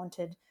we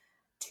wanted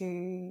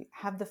to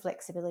have the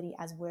flexibility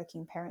as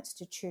working parents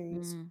to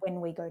choose when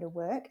we go to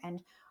work.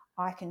 And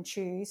I can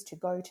choose to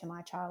go to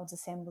my child's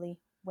assembly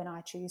when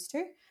I choose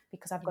to,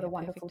 because I've got a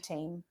wonderful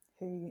team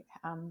who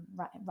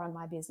run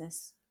my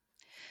business.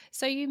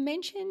 So you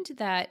mentioned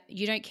that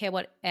you don't care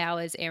what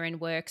hours Erin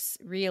works,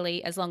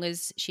 really, as long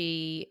as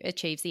she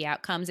achieves the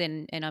outcomes,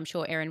 and I'm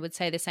sure Erin would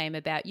say the same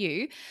about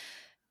you.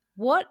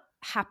 What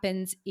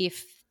happens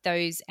if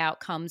those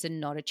outcomes are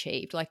not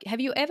achieved? Like,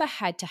 have you ever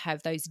had to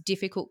have those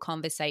difficult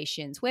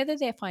conversations, whether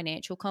they're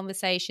financial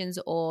conversations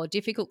or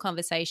difficult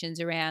conversations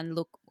around,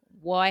 look,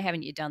 why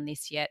haven't you done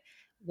this yet?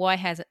 Why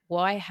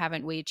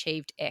haven't we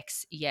achieved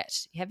X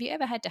yet? Have you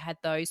ever had to have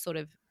those sort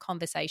of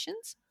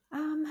conversations?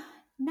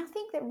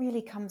 Nothing that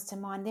really comes to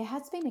mind. There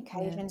has been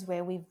occasions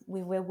where we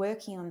were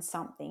working on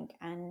something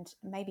and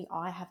maybe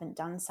I haven't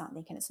done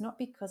something, and it's not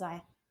because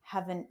I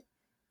haven't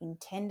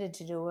intended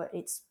to do it.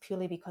 It's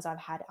purely because I've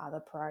had other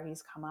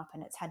priorities come up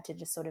and it's had to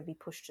just sort of be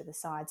pushed to the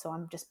side. So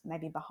I'm just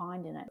maybe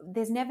behind in it.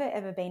 There's never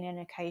ever been an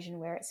occasion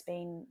where it's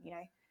been,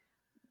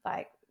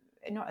 like,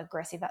 not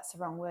aggressive, that's the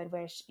wrong word,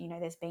 where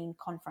there's been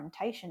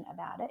confrontation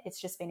about it.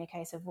 It's just been a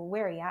case of, well,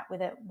 where are you at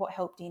with it? What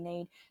help do you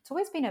need? It's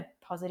always been a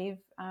positive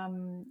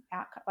outcome,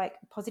 like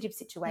positive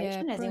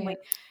situation, as in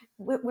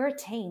we're a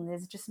team.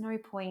 There's just no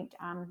point,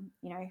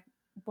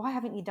 why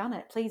haven't you done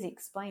it? Please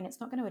explain. It's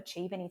not going to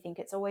achieve anything.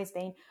 It's always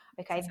been,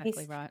 okay,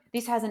 exactly right.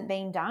 This hasn't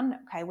been done.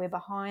 Okay, we're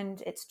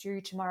behind. It's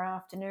due tomorrow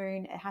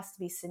afternoon. It has to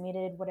be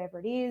submitted, whatever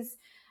it is.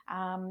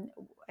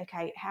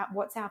 Okay,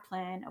 what's our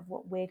plan of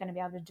what we're going to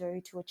be able to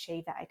do to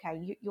achieve that?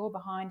 Okay, you're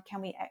behind.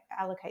 Can we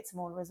allocate some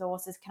more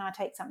resources? Can I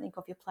take something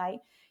off your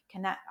plate?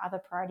 Can that other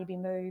priority be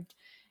moved?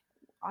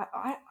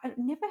 I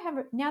never have.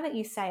 Now that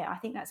you say it, I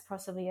think that's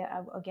possibly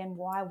again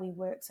why we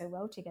work so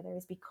well together,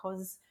 is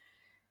because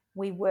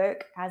we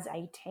work as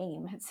a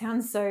team. It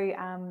sounds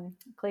so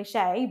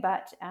cliche,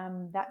 but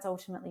that's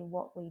ultimately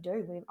what we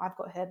do. I've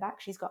got her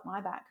back. She's got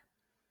my back.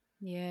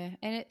 Yeah,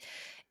 and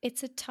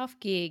it's a tough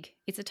gig.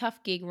 It's a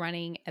tough gig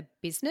running a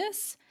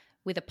business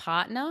with a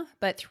partner,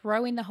 but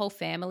throw in the whole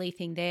family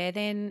thing there,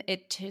 then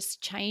it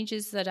just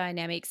changes the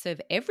dynamics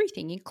of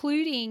everything,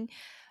 including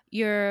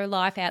your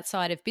life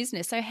outside of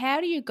business. So how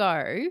do you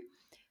go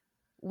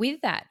with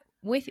that?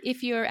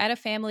 If you're at a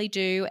family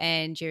do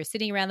and you're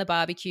sitting around the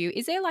barbecue,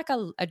 is there like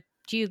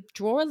do you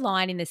draw a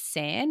line in the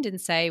sand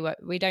and say, well,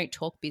 we don't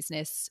talk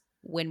business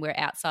when we're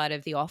outside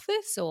of the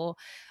office, or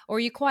are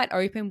you quite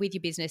open with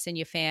your business and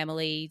your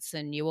families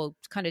and you all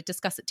kind of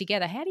discuss it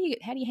together? How do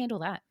you handle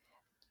that?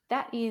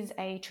 That is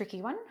a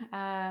tricky one.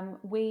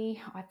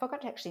 I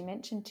forgot to actually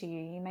mention to you,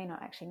 you may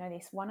not actually know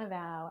this, one of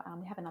our,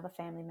 we have another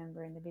family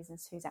member in the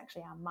business who's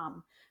actually our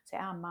mum. So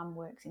our mum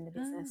works in the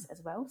business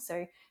as well.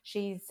 So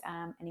she's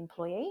an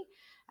employee.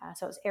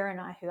 So it's Erin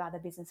and I who are the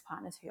business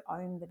partners who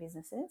own the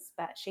businesses,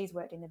 but she's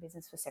worked in the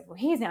business for several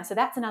years now. So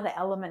that's another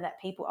element that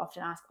people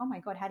often ask, oh my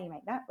God, how do you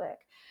make that work?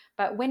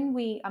 But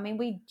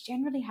we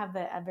generally have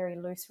a very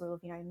loose rule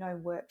of, no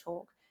work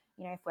talk,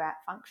 if we're at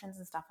functions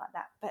and stuff like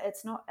that. But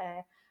it's not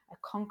a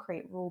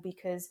concrete rule,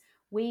 because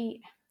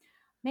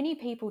many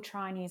people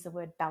try and use the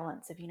word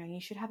balance of,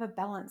 you should have a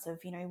balance of,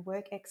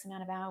 work X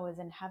amount of hours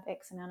and have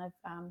X amount of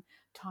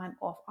time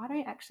off. I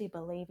don't actually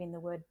believe in the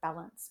word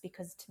balance,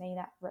 because to me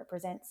that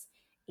represents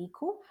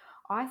equal.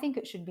 I think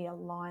it should be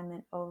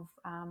alignment of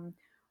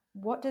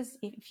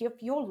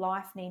if your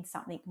life needs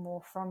something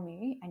more from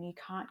you and you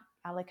can't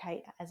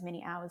allocate as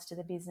many hours to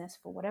the business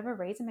for whatever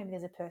reason, maybe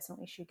there's a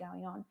personal issue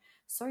going on,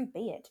 so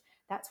be it.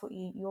 That's what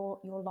your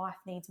life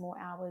needs more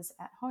hours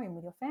at home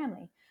with your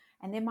family.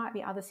 And there might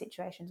be other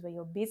situations where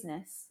your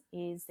business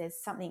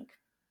there's something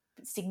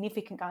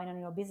significant going on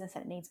in your business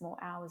that needs more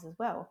hours as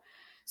well.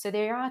 So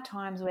there are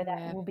times where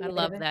that will be I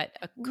love that.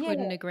 I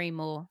couldn't agree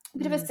more. A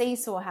bit of a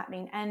seesaw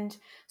happening. And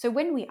so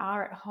when we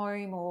are at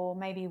home, or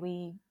maybe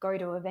we go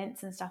to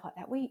events and stuff like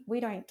that, we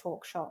don't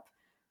talk shop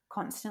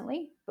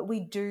constantly, but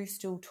we do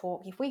still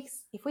talk. If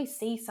we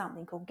see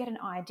something or get an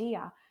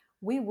idea,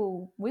 we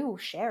will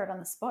share it on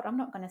the spot. I'm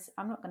not gonna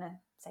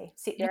say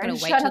sit there. You're not and going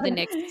to wait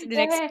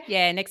till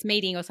the next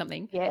meeting or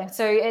something. Yeah.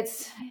 So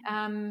it's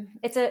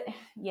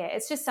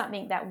just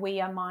something that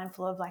we are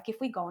mindful of. Like if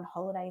we go on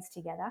holidays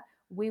together,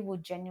 we will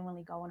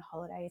genuinely go on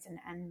holidays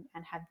and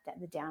have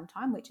the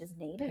downtime which is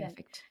needed. Perfect.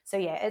 And so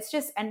yeah, it's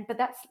just, but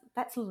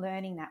that's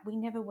learning that we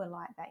never were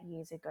like that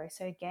years ago.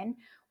 So again,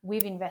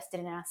 we've invested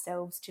in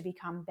ourselves to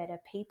become better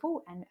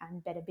people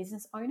and better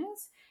business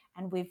owners,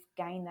 and we've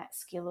gained that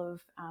skill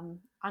of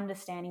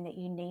understanding that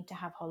you need to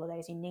have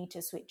holidays, you need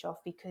to switch off,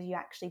 because you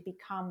actually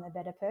become a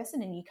better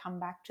person and you come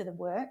back to the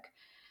work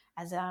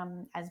as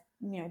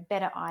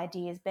better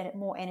ideas,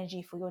 more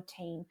energy for your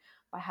team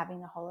by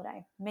having the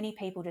holiday. Many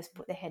people just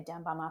put their head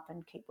down, bum up,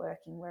 and keep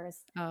working. Whereas,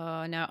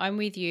 oh no, I'm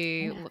with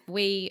you.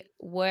 We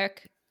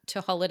work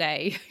to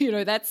holiday.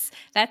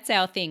 That's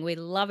our thing. We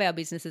love our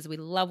businesses. We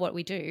love what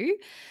we do,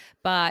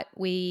 but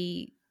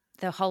the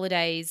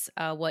holidays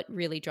are what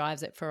really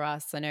drives it for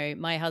us. I know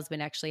my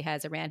husband actually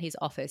has around his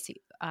office.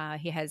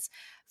 He has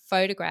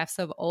photographs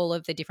of all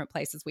of the different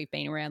places we've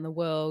been around the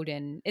world,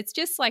 and it's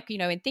just like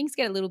when things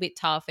get a little bit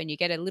tough and you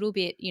get a little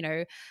bit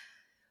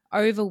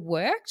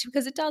overworked,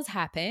 because it does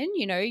happen,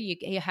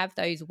 you have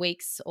those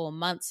weeks or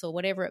months or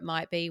whatever it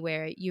might be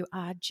where you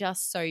are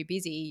just so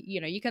busy.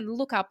 You can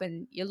look up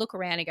and you look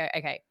around and go,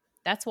 okay,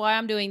 that's why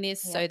I'm doing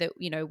this, so that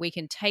we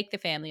can take the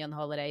family on the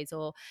holidays,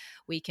 or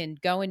we can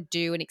go and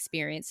do and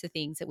experience the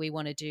things that we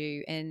want to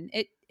do. And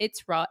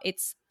it's right,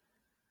 it's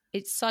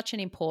such an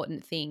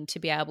important thing to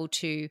be able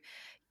to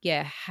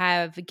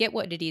get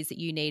what it is that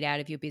you need out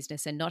of your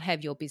business and not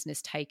have your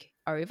business take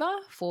over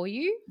for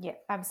you. Yeah,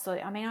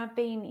 absolutely. I mean, I've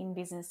been in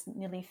business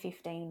nearly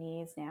 15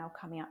 years now,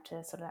 coming up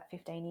to sort of that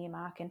 15-year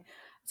mark. And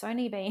it's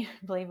only been,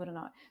 believe it or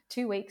not,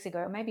 2 weeks ago,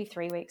 or maybe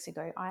 3 weeks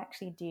ago, I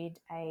actually did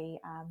a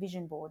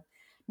vision board.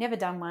 Never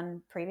done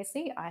one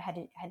previously. I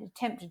had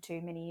attempted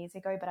to many years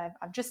ago, but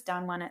I've just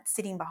done one. It's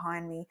sitting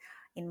behind me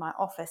in my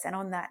office. And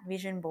on that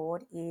vision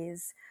board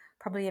is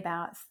probably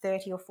about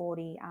 30 or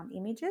 40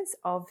 images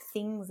of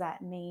things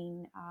that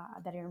mean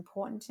that are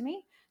important to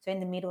me. So in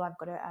the middle, I've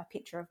got a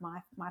picture of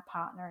my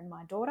partner and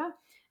my daughter,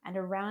 and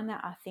around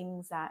that are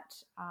things that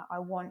I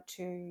want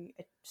to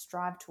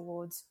strive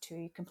towards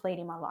to complete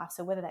in my life.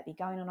 So whether that be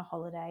going on a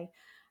holiday,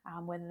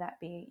 whether that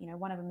be,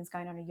 one of them is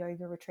going on a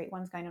yoga retreat,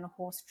 one's going on a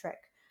horse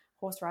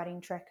riding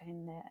trek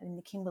in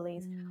the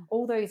Kimberleys.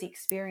 All those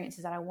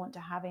experiences that I want to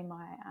have in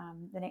my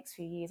the next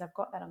few years, I've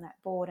got that on that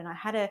board. And I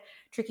had a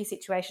tricky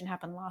situation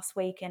happen last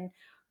week, and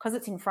because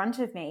it's in front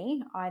of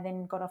me, I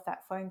then got off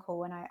that phone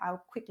call and I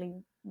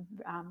quickly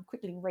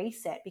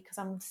reset, because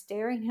I'm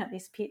staring at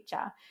this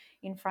picture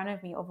in front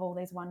of me of all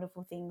these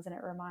wonderful things, and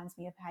it reminds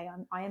me of, hey,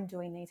 I am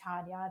doing these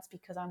hard yards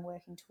because I'm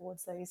working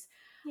towards those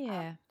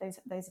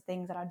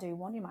things that I do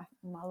want in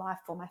my life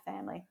for my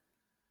family.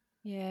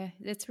 Yeah,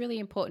 it's really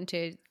important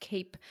to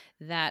keep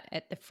that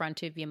at the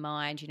front of your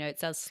mind. It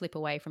does slip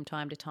away from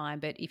time to time,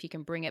 but if you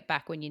can bring it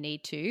back when you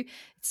need to,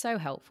 it's so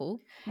helpful.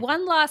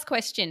 One last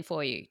question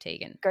for you,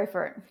 Tegan. Go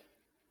for it.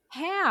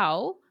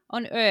 How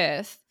on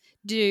earth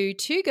do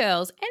two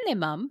girls and their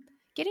mum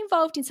get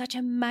involved in such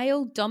a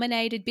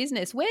male-dominated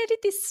business? Where did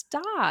this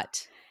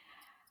start?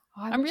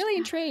 I'm really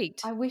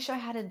intrigued. I wish I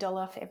had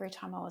 $1 for every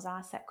time I was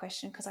asked that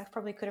question, because I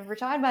probably could have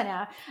retired by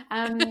now.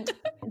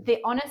 The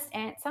honest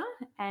answer,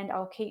 and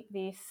I'll keep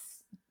this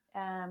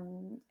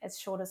as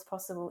short as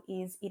possible,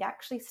 is it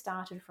actually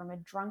started from a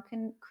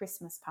drunken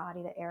Christmas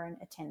party that Erin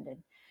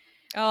attended.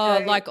 Oh,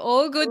 so, like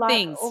all good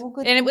things.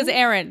 It was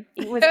Erin.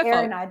 It was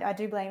Erin. I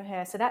do blame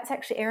her. So that's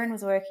actually, Erin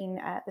was working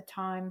at the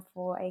time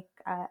for a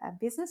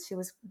business. She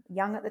was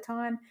young at the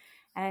time,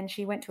 and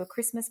she went to a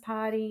Christmas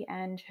party,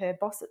 and her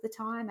boss at the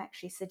time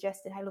actually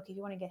suggested, hey, look, if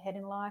you want to get ahead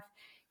in life,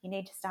 you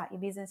need to start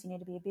your business. You need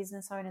to be a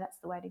business owner. That's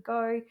the way to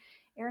go.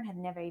 Erin had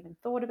never even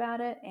thought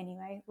about it.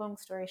 Anyway, long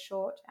story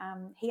short,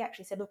 he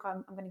actually said, look,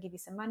 I'm going to give you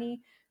some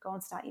money. Go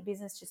and start your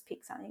business. Just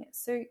pick something that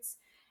suits.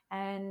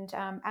 And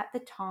at the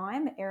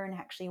time, Erin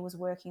actually was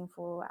working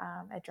for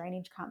a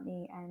drainage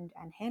company and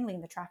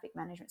handling the traffic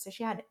management. So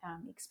she had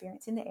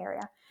experience in the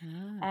area.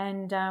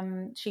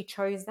 And she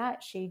chose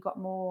that. She got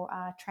more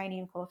training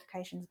and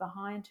qualifications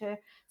behind her,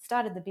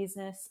 started the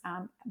business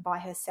by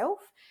herself,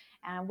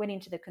 went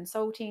into the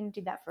consulting,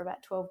 did that for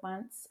about 12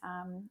 months.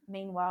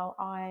 Meanwhile,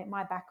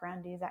 my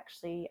background is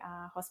actually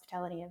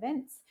hospitality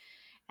events.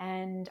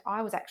 And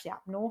I was actually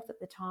up north at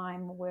the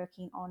time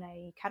working on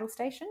a cattle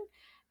station.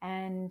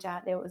 And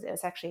it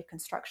was actually a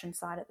construction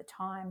site at the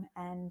time.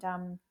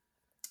 And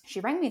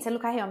she rang me and said,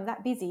 look, hey, I'm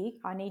that busy.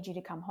 I need you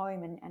to come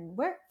home and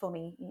work for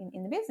me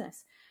in the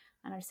business.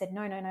 And I just said,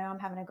 no, I'm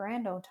having a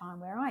grand old time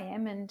where I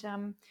am. And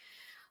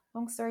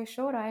long story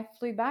short, I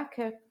flew back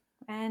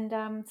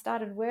and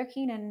started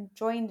working and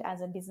joined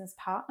as a business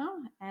partner.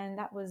 And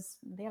that was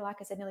there, like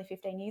I said, nearly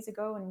 15 years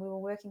ago. And we were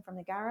working from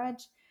the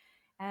garage.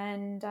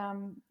 And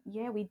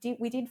we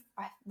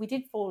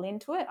did fall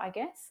into it, I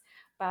guess.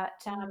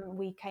 But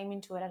we came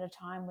into it at a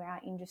time where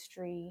our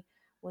industry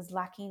was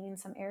lacking in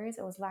some areas.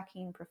 It was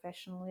lacking in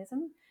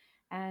professionalism.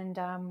 And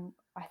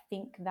I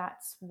think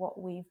that's what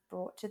we've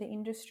brought to the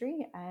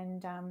industry.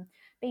 And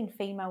being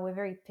female, we're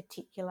very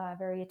particular,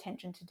 very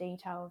attention to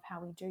detail of how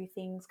we do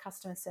things.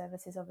 Customer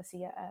service is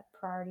obviously a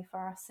priority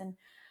for us. And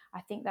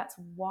I think that's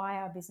why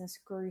our business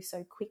grew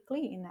so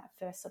quickly in that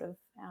first sort of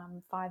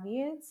 5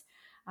 years.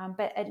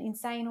 But in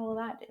saying all of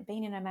that,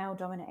 being in a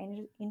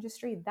male-dominant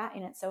industry, that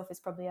in itself is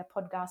probably a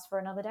podcast for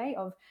another day,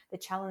 of the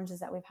challenges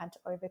that we've had to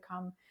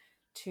overcome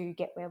to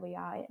get where we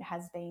are. It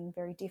has been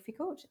very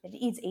difficult. It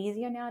is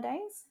easier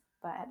nowadays,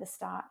 but at the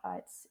start,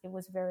 it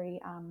was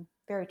very,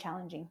 very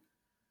challenging.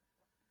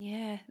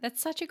 Yeah,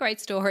 that's such a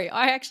great story.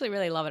 I actually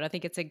really love it. I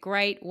think it's a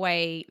great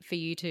way for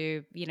you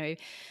to,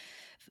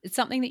 it's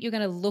something that you're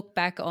going to look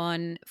back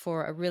on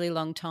for a really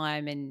long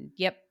time. And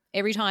yep,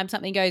 every time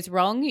something goes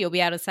wrong, you'll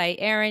be able to say,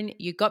 Erin,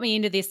 you got me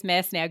into this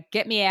mess. Now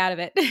get me out of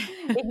it.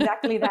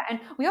 Exactly that. And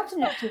we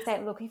often actually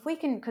say, look, if we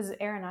can, because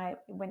Erin and I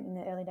went in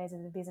the early days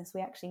of the business, we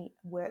actually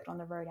worked on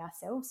the road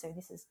ourselves. So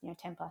this is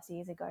 10 plus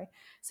years ago.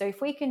 So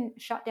if we can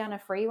shut down a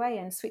freeway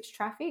and switch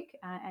traffic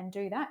and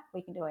do that,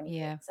 we can do anything.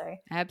 Yeah, so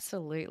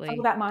absolutely. It's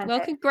all about mindset. Well,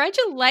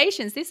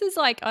 congratulations. This is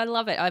I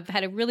love it. I've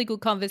had a really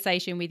good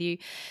conversation with you.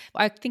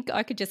 I think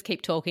I could just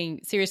keep talking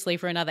seriously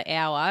for another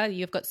hour.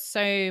 You've got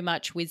so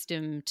much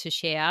wisdom to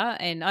share.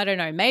 And I don't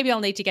know, maybe I'll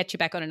need to get you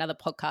back on another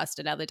podcast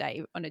another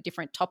day on a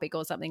different topic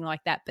or something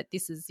like that. But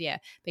this has,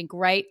 been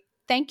great.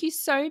 Thank you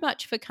so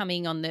much for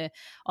coming on the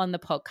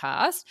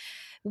podcast.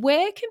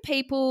 Where can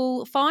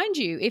people find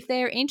you if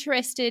they're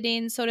interested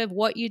in sort of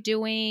what you're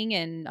doing?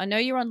 And I know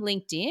you're on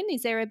LinkedIn.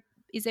 Is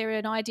there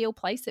an ideal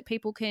place that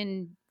people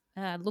can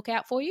look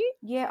out for you?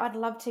 Yeah, I'd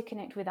love to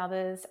connect with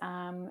others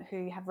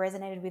who have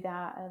resonated with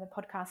the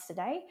podcast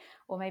today,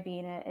 or maybe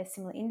in a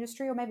similar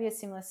industry, or maybe a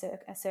similar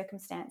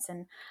circumstance.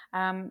 And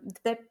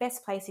the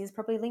best place is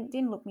probably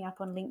LinkedIn. Look me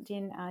up on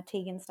LinkedIn,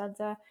 Tegan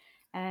Studzer,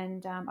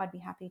 and I'd be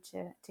happy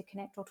to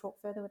connect or talk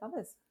further with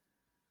others.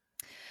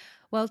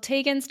 Well,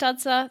 Tegan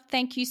Studzer,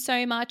 thank you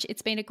so much.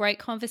 It's been a great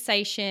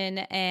conversation,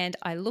 and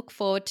I look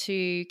forward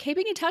to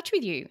keeping in touch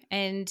with you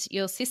and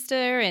your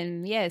sister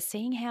and,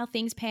 seeing how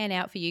things pan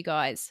out for you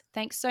guys.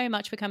 Thanks so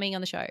much for coming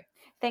on the show.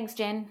 Thanks,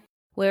 Jen.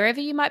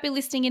 Wherever you might be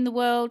listening in the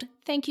world,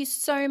 thank you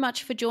so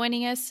much for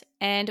joining us,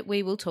 and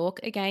we will talk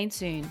again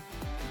soon.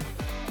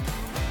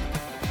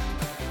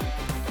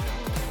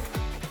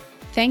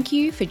 Thank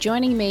you for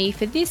joining me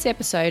for this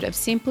episode of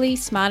Simply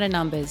Smarter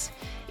Numbers.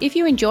 If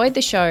you enjoyed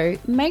the show,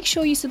 make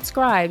sure you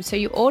subscribe so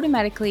you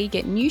automatically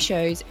get new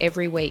shows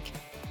every week.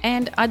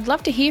 And I'd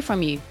love to hear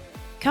from you.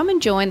 Come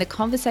and join the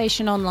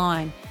conversation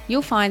online.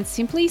 You'll find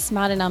Simply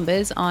Smarter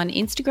Numbers on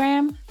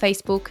Instagram,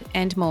 Facebook,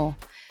 and more.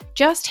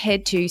 Just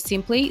head to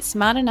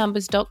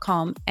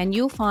simplysmarternumbers.com and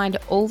you'll find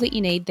all that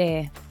you need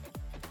there.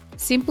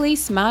 Simply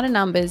Smarter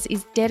Numbers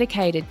is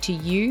dedicated to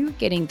you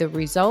getting the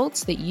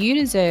results that you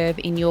deserve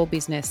in your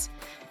business.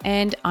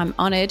 And I'm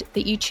honoured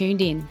that you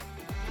tuned in.